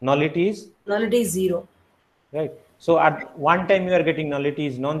 Nullity is 0. Right. So at one time you are getting nullity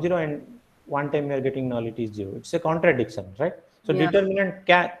is non-zero, and one time you are getting nullity is 0. It's a contradiction, right? So determinant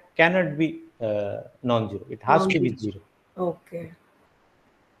cannot be non-zero. It has to be 0. Okay.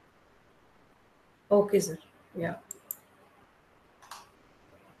 Okay, sir. Yeah.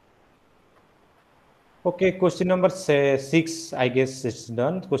 Okay, question number 6, I guess it's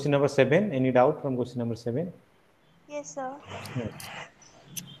done. Question number 7, any doubt from question number 7? Yes, sir. No.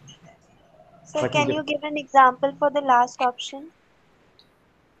 Sir, What is can it? you give an example for the last option?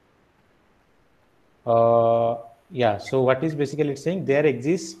 Yeah, so what is basically it's saying, there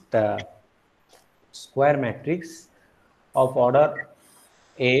exists square matrix of order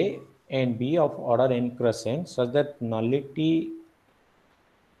A and B of order n cross n such that nullity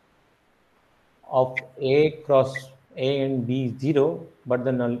of A cross A and B is 0, but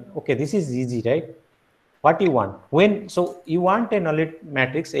the null, okay, this is easy, right? What you want? When, so you want a nullity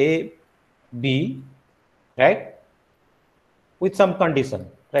matrix A, B, right? With some condition,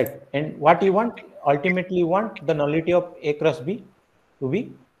 right? And what you want? Ultimately, you want the nullity of A cross B to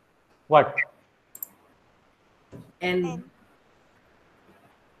be what? N.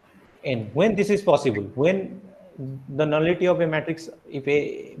 N. When this is possible? When the nullity of a matrix, if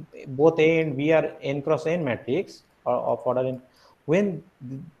both A and B are n cross n matrix or of order n, when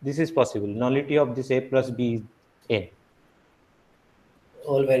this is possible? Nullity of this A plus B is n.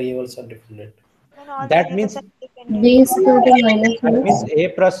 All variables are dependent. That means B is equal to minus that means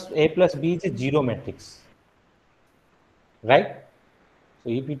means A plus B is a zero matrix, right? So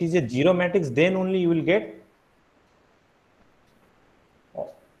if it is a zero matrix, then only you will get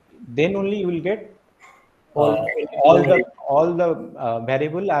all the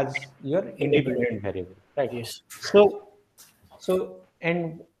variable as your independent variable, right? Yes. So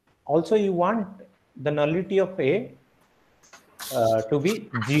and also you want the nullity of A to be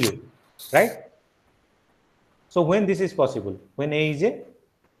 0, right? So when this is possible? When A is a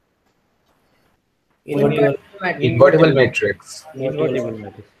invertible matrix. Invertible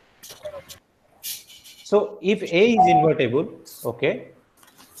matrix. So if A is invertible, okay,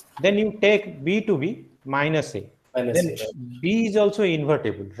 then you take B to be minus A. Minus Then A, right. B is also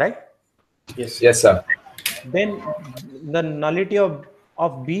invertible, right? Yes. Yes, sir. Then the nullity of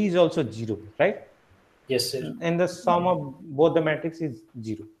B is also 0, right? Yes, sir. And the sum of both the matrix is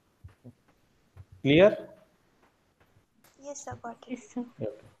 0. Clear? Yes, sir. Got it. Yes, sir.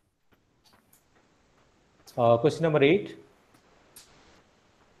 Okay. Question number 8.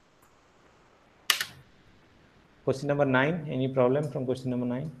 Question number 9. Any problem from question number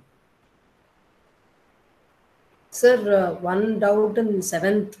 9? Sir, one doubt in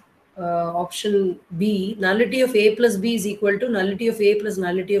 7th option B, nullity of A plus B is equal to nullity of A plus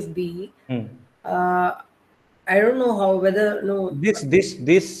nullity of B. I don't know how, whether, no.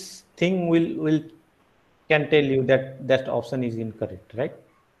 This thing will can tell you that that option is incorrect, right?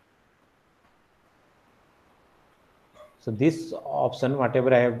 So this option,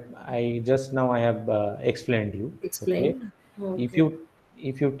 whatever I just now I have explained you. Explained. Okay? Okay.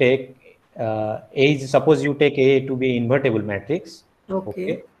 If you take A, suppose you take A to be invertible matrix.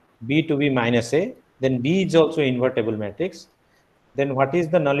 Okay. B to be minus A, then B is also invertible matrix. Then what is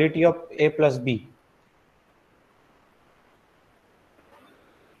the nullity of A plus B?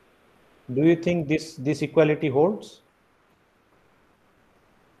 Do you think this equality holds?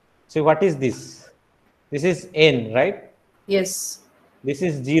 So what is this? This is n, right? Yes. This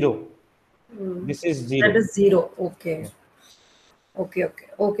is 0. This is 0. That is 0. Okay.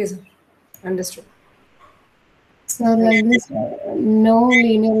 Okay, sir. Understood. so like this, no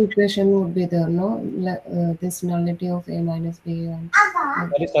linear equation would be there, no? This nullity of A minus B. And,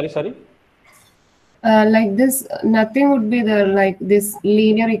 Sorry. like this, nothing would be there, like this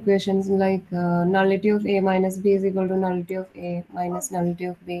linear equations, like nullity of A minus B is equal to nullity of A minus nullity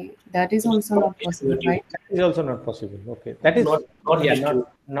of B. That is also not possible, right? That is also not possible. Okay, that is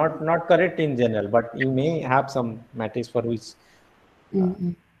not correct in general, but you may have some matrix for which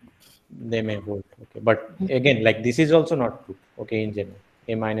they may hold. Okay, but again, like this is also not true. Okay, in general,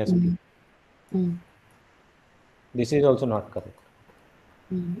 A minus B. This is also not correct.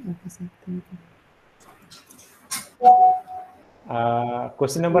 Okay, sir. Thank you.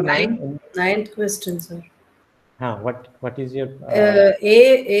 Question number 9. Ninth question, sir. What is your A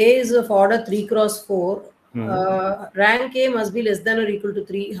is of order 3 cross 4. Rank A must be less than or equal to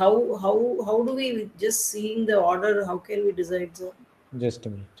 3. How do we, just seeing the order, how can we decide, sir? Just a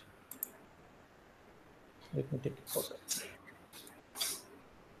minute. Let me take a photo.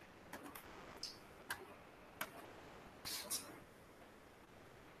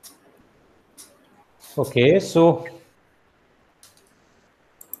 Okay, so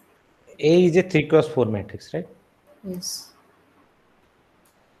A is a 3 cross 4 matrix, right? Yes.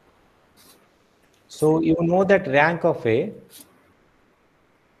 So you know that rank of A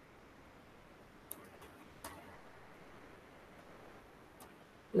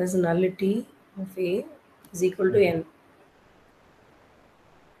There's nullity. of A is equal to n.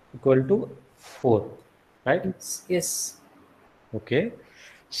 Equal to 4, right? Yes. Okay.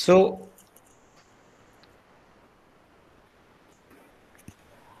 So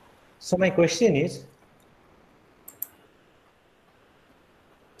my question is,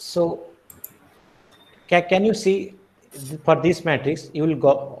 so can you see for this matrix you will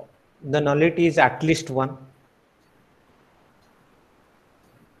go, the nullity is at least 1.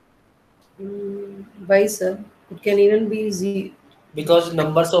 Why, sir? It can even be Z. Because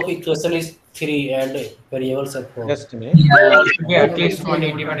numbers of equation is 3 and variables are 4. Just a minute. Should be at least one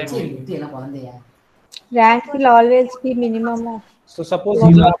independent variable. Rank will always be minimum of. So suppose You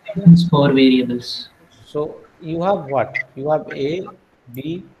you have have, 4 variables. so you have what? You have A,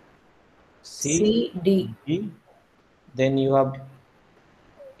 B, C, D. Then you have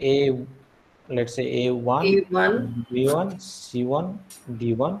A, let's say A1, A1, B1, C1,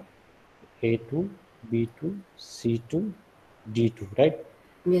 D1, A2, B2, C2, D2, right?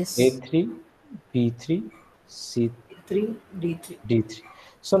 Yes. A3, B3, C3, D3. D3.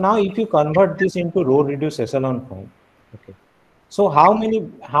 So now if you convert this into row reduced echelon form, okay. So how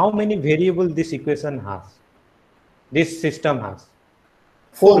many variables this equation has? This system has?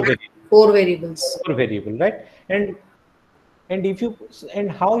 4 variables. 4 variables. 4 variable, right? And if you,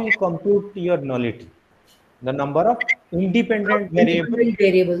 and how you compute your nullity? The number of independent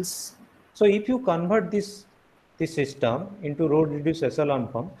variables. So if you convert this system into row reduced echelon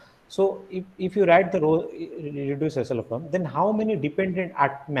form, so if you write the row reduced echelon form, then how many dependent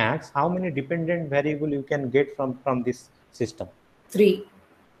at max, how many dependent variable you can get from this system? 3,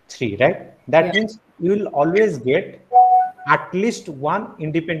 right? That means you will always get at least one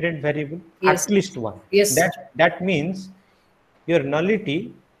independent variable. Yes. At least one. Yes. That means your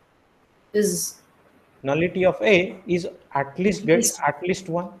nullity is nullity of A is at least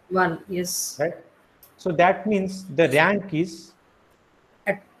one. 1. Yes. Right. So that means the rank is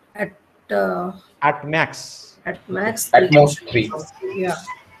at max. At max. At 3. most 3. Yeah.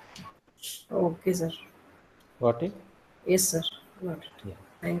 Okay, sir. Got it? Yes, sir. Got it. Yeah.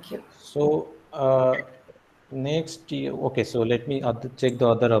 Thank you. So next, okay. So let me check the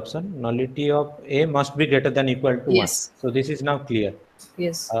other option. Nullity of A must be greater than equal to 1. Yes. So this is now clear.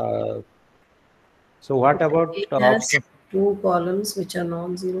 Yes. So what about It has 2 columns which are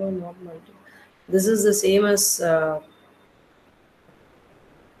non-zero and not multiple. This is the same as. So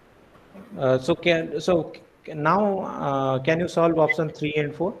now can you solve option 3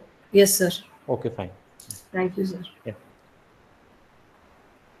 and 4? Yes, sir. Okay, fine. Thank you, sir. Yeah.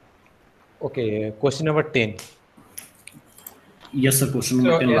 Okay, question number 10. Yes, sir. Question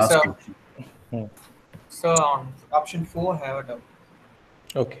number 10, yes, last sir. question. So on option 4, have a doubt.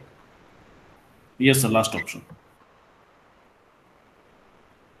 Okay. Yes, sir. Last option.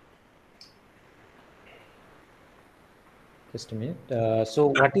 Just a minute. So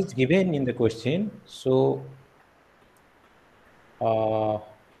what is given in the question? So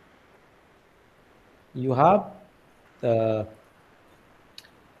you have the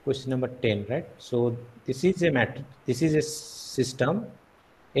question number 10, right? So this is a matrix. This is a system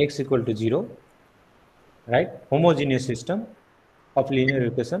x equal to 0, right? Homogeneous system of linear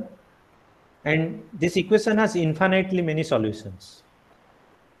equation, and this equation has infinitely many solutions.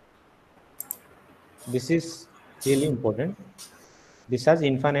 This is really important. This has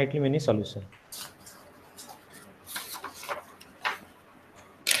infinitely many solutions.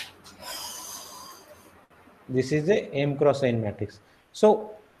 This is a M cross N matrix.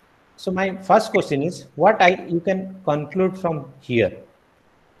 So my first question is, what you can conclude from here?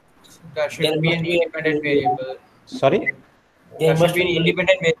 There should be an independent variable. Sorry? There must be an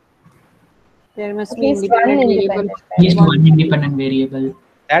independent variable. There must At be least one independent variable. independent At least one independent variable.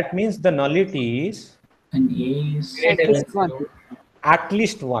 That means the nullity is And A is Greater than 0. at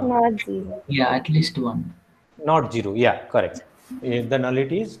least one. Not 0. Yeah, at least one. Not 0. Yeah, correct. The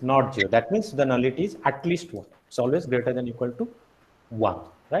nullity is not 0. That means the nullity is at least 1. It's always greater than equal to 1,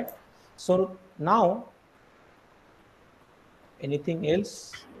 right? So now, anything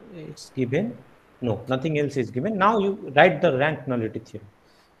else is given? No, nothing else is given. Now you write the rank nullity theorem.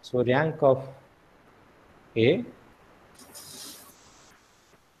 So rank of A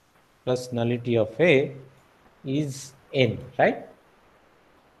plus nullity of A is N, right?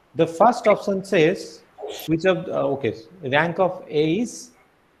 The first option says which of okay, rank of A is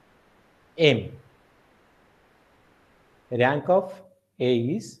M. Rank of A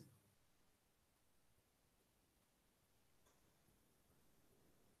is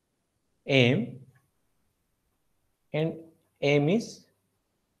M, and M is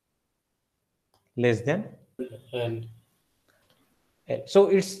less than So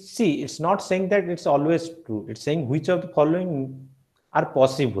it's not saying that it's always true. It's saying which of the following are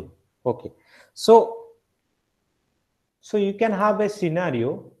possible. Okay. So you can have a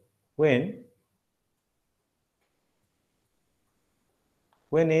scenario when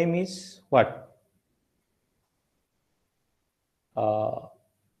M is what?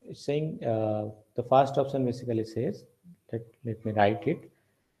 It's saying the first option basically says, let me write it.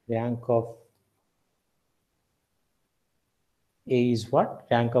 Rank of A is what?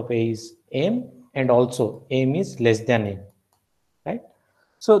 Rank of A is M, and also M is less than M, right?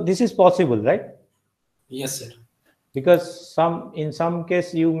 So this is possible, right? Yes, sir. Because in some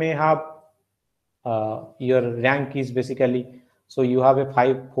case you may have your rank is basically, so you have a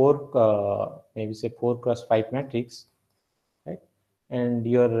 4 maybe say 4x5 matrix, right? And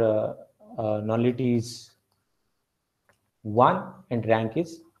your nullity is 1 and rank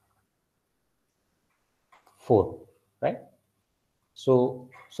is 4, right? So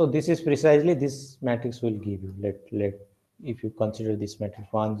this is precisely this matrix will give you. Let if you consider this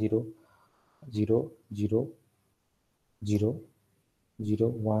matrix 1 0 0 0 0 0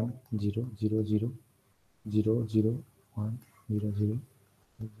 1 0 0 0 0 0 1 0 0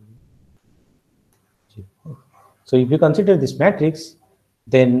 0. So if you consider this matrix,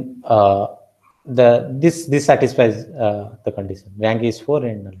 then this satisfies the condition. Rank is 4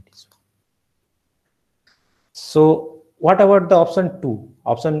 and nullity is 4. So what about the option 2?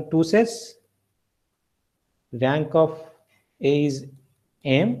 Option 2 says rank of A is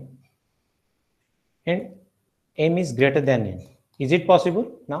M and M is greater than N. Is it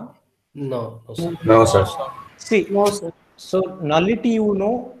possible now? No, sir. No, sir. See, so nullity, you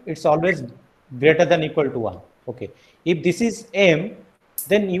know, it's always greater than equal to 1. Okay. If this is M,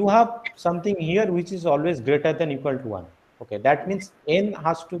 then you have something here which is always greater than equal to 1. Okay. That means N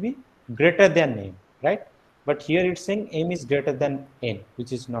has to be greater than M, right? But here it's saying M is greater than N,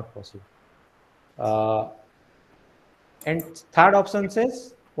 which is not possible. And third option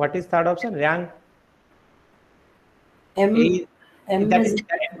says, what is third option? Rank M.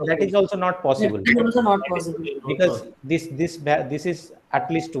 That is also not possible. That is also not possible. Because this is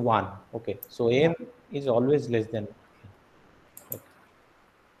at least 1. Okay. So M is always less than. Okay.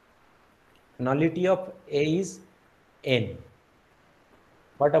 Nullity of A is N.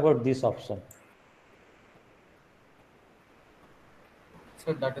 What about this option?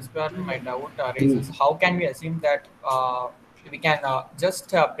 So that is where my doubt arises. How can we assume that we can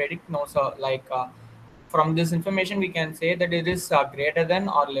just predict no? So like from this information, we can say that it is greater than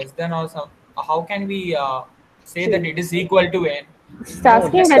or less than or some. How can we say that it is equal to N? It's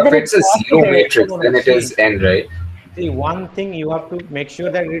asking If whether it's a zero matrix, then it is N, right? See, one thing you have to make sure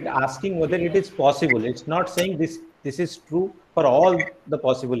that it's asking whether it is possible. It's not saying this is true for all the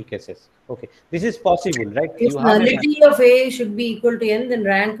possible cases. Okay, this is possible, right? If nullity of A should be equal to N, then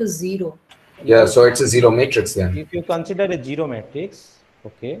rank is 0. Yeah, so it's a zero matrix then. If you consider a zero matrix,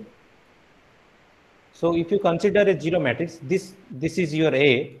 okay. So if you consider a zero matrix, this is your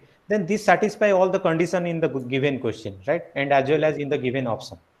A, then this satisfies all the condition in the given question, right? And as well as in the given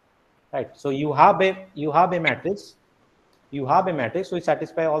option, right? So you have a matrix, so it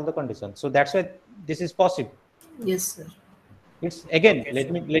satisfies all the conditions. So that's why this is possible. Yes, sir. It's again, let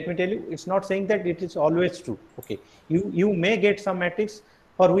me tell you, it's not saying that it is always true. Okay, you may get some matrix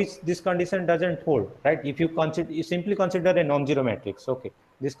for which this condition doesn't hold, right? If you simply consider a non-zero matrix, okay,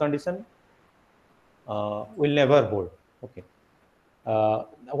 this condition will never hold. Okay.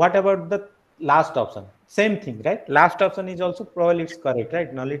 What about the last option? Same thing, right? Last option is also probably it's correct,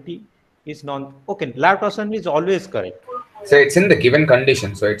 right? Nullity is okay. Last option is always correct. So it's in the given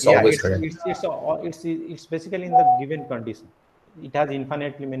condition, so it's always correct. It's basically in the given condition. It has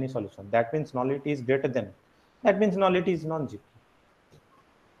infinitely many solutions. That means nullity is greater than. That means nullity is non-zero.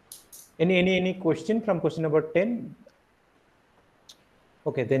 Any question from question number 10?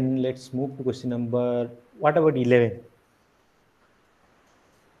 Okay, then let's move to question number. What about 11?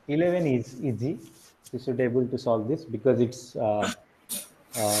 11 is easy. You should be able to solve this because it's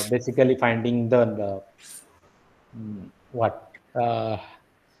basically finding the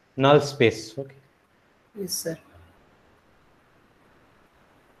null space. Okay. Yes, sir.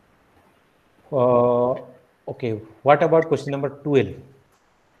 Okay. What about question number 12?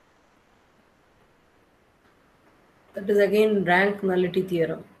 That is again rank nullity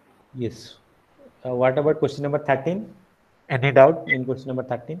theorem. Yes. What about question number 13? Any doubt in question number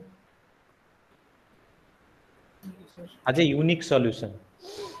 13? As a unique solution.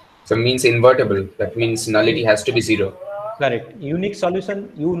 So it means invertible. That means nullity has to be 0. Correct. Unique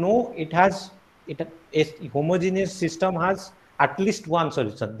solution, you know, a homogeneous system has at least one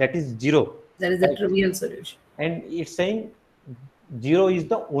solution, that is 0. That is the trivial solution. And it's saying 0 is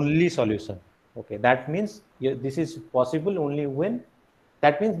the only solution. Okay, that means this is possible only when,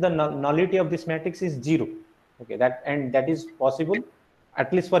 that means the nullity of this matrix is 0. Okay, that is possible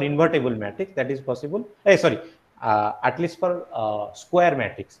at least for invertible matrix, that is possible. At least for square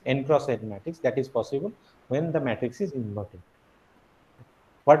matrix, n cross n matrix, that is possible when the matrix is inverted.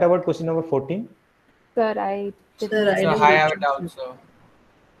 What about question number 14? Sir, I didn't. Sir, I have a doubt, sir.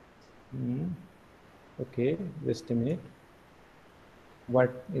 Okay, just a minute.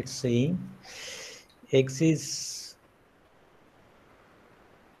 What it's saying, x is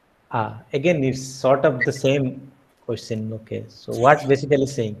again it's sort of the same question. Okay, so what basically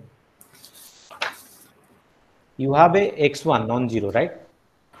saying, you have a x1 non-zero, right?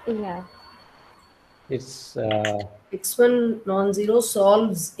 Yeah. It's x1 non-zero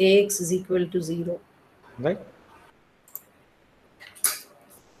solves ax is equal to 0. Right.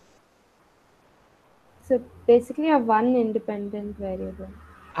 So basically a one independent variable.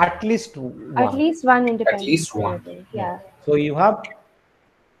 At least one. At least one independent At least one. variable. Yeah. So you have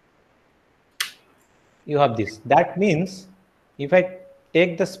this. That means if I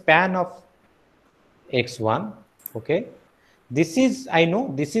take the span of x1, okay, this is, I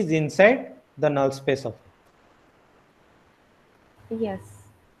know this is inside the null space of it. Yes.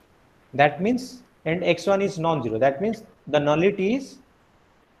 That means, and x1 is non-zero. That means the nullity is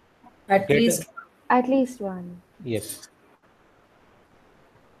at least one. Yes.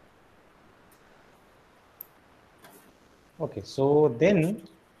 Okay, so then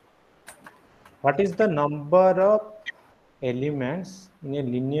what is the number of elements in a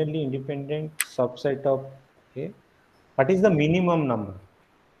linearly independent subset of A? What is the minimum number?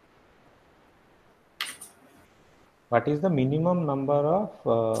 What is the minimum number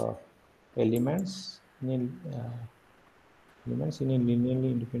of elements in a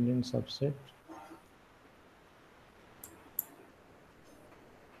linearly independent subset?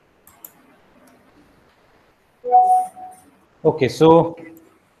 Okay, so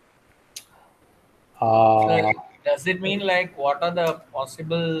does it mean like what are the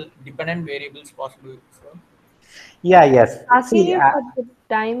possible dependent variables possible, sir? Yeah, yes. Asking you for the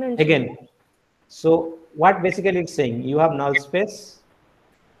dimension. Again, so what basically it's saying, you have null space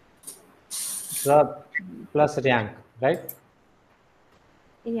plus rank, right?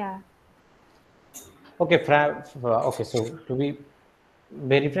 Yeah. Okay, okay. So to be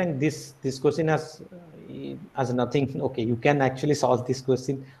very frank, this question has nothing. Okay, you can actually solve this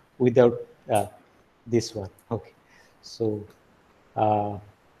question without this one. Okay, so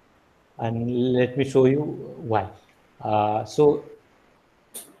and let me show you why. So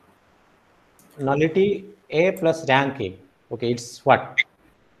nullity A plus rank A. Okay, it's what?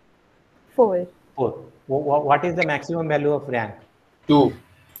 4. 4. What is the maximum value of rank? 2.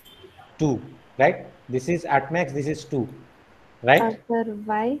 2, right? This is at max, this is 2, right? Sir,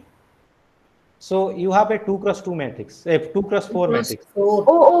 why? So you have a 2 cross 2 matrix, a 2 cross 4 matrix.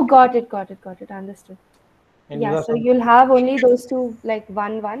 Oh, got it. Understood. And yeah, so you'll have only those two, like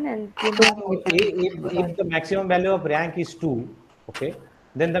 1, 1, and you'll have if the maximum value of rank is 2, okay,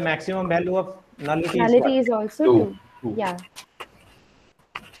 then the maximum value of nullity is also 2. Yeah.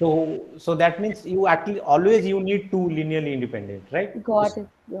 So that means you actually always you need 2 linearly independent, right? Got it.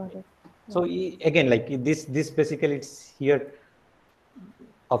 So again, like this basically it's here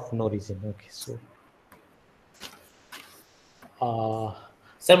of no reason. Okay, so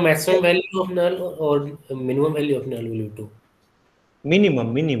Sir, maximum value of null or minimum value of null will be 2?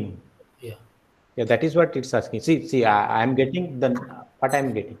 Minimum. Yeah. Yeah, that is what it's asking. See, I'm getting what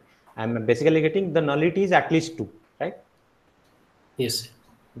I'm getting. I'm basically getting the nullity is at least 2, right? Yes.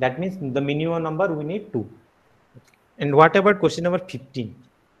 That means the minimum number we need 2. And what about question number 15?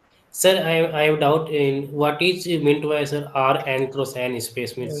 Sir, I have doubt in what is meant by, sir, R n cross n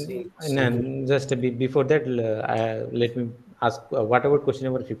space means. And just a bit before that, let me ask, what about question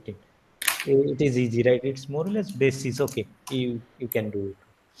number 15? It is easy, right? It's more or less basis. Okay, you can do it.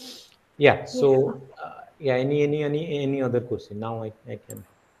 Yeah. So any other question? Now I can.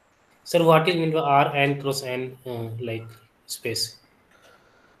 Sir, what is meant by R n cross n like space?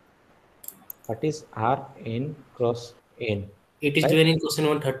 What is R n cross n? It is given in question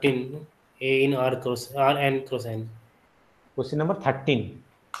number 13. A in R n cross n. Question number 13.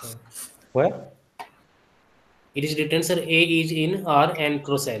 Where? It is written, sir, A is in R n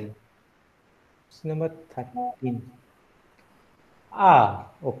cross n. Question number 13.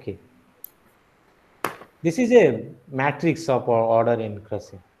 Okay. This is a matrix of order n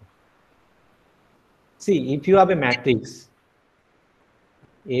cross n. See, if you have a matrix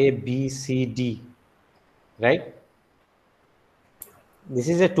A, B, C, D, right? This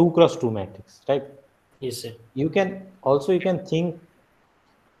is a 2 cross 2 matrix, right? Yes, sir. You can think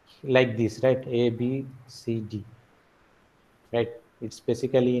like this, right? A, B, C, D, right? It's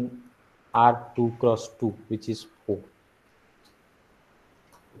basically in R2 cross 2, which is 4.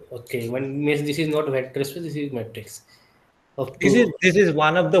 Okay, one means this is not vector space, this is matrix. Of This two. is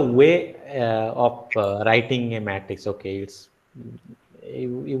one of the way of writing a matrix. Okay, it's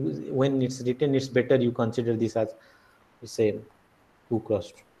when it's written, it's better you consider this as, say, 2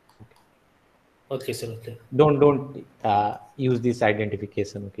 cross 2. Okay, sir. Okay. Don't use this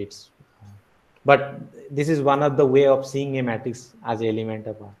identification. Okay, but this is one of the way of seeing a matrix as element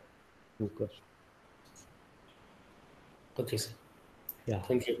of R. 2 cross 2. Okay, sir. Yeah.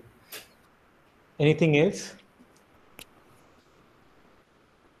 Thank you. Anything else?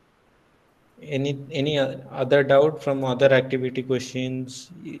 Any other doubt from other activity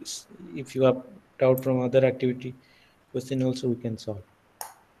questions? If you have doubt from other activity question also, we can solve.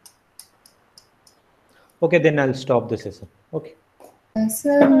 Okay, then I'll stop the session. Okay.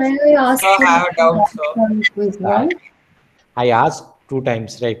 Sir, may I ask Sir, I have a doubt, sir. from quiz one? I asked 2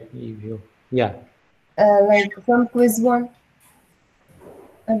 times, right? Yeah. Like from quiz one.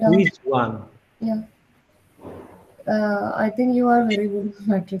 Quiz 1. Yeah. I think you are very good at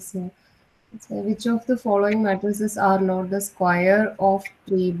matrices. So which of the following matrices are not the square of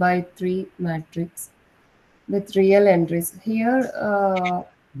 3 by 3 matrix with real entries? Here,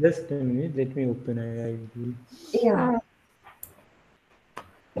 Just a minute, let me open. I will. yeah.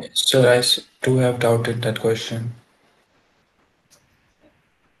 So I too have doubted that question.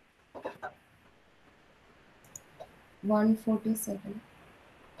 $147.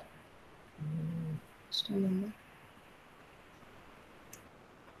 Just a number.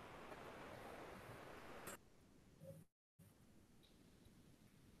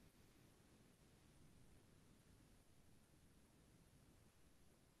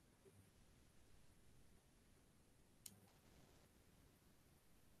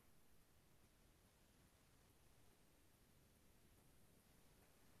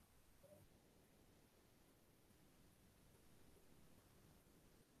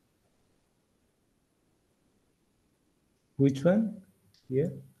 Which one? Yeah.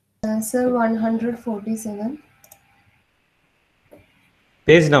 Sir, 147.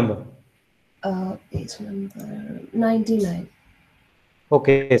 Page number. Page number 99.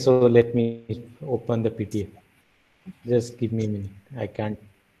 Okay, so let me open the PDF. Just give me a minute. I can't.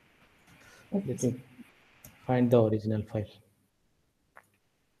 Okay. Let me find the original file.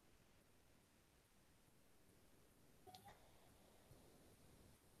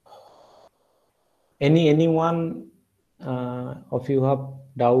 Anyone of you have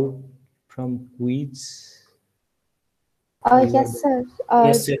doubt from quiz? Yes, sir.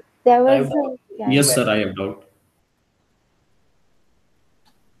 Yes, sir. There I was have doubt. yeah. Yes, sir, I have doubt.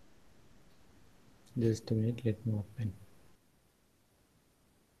 Just a minute, let me open.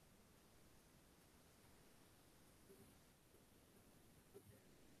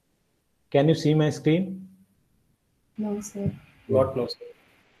 Can you see my screen? No, sir. Not no, sir.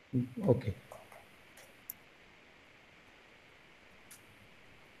 Okay.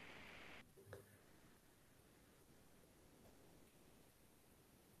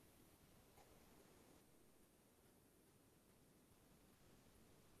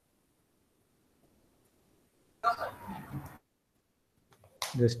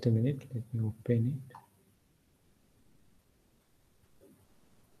 Just a minute, let me open it.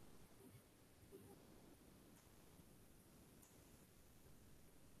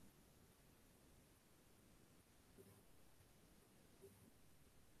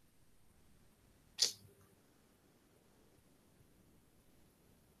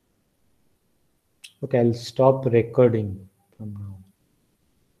 Okay, I'll stop recording.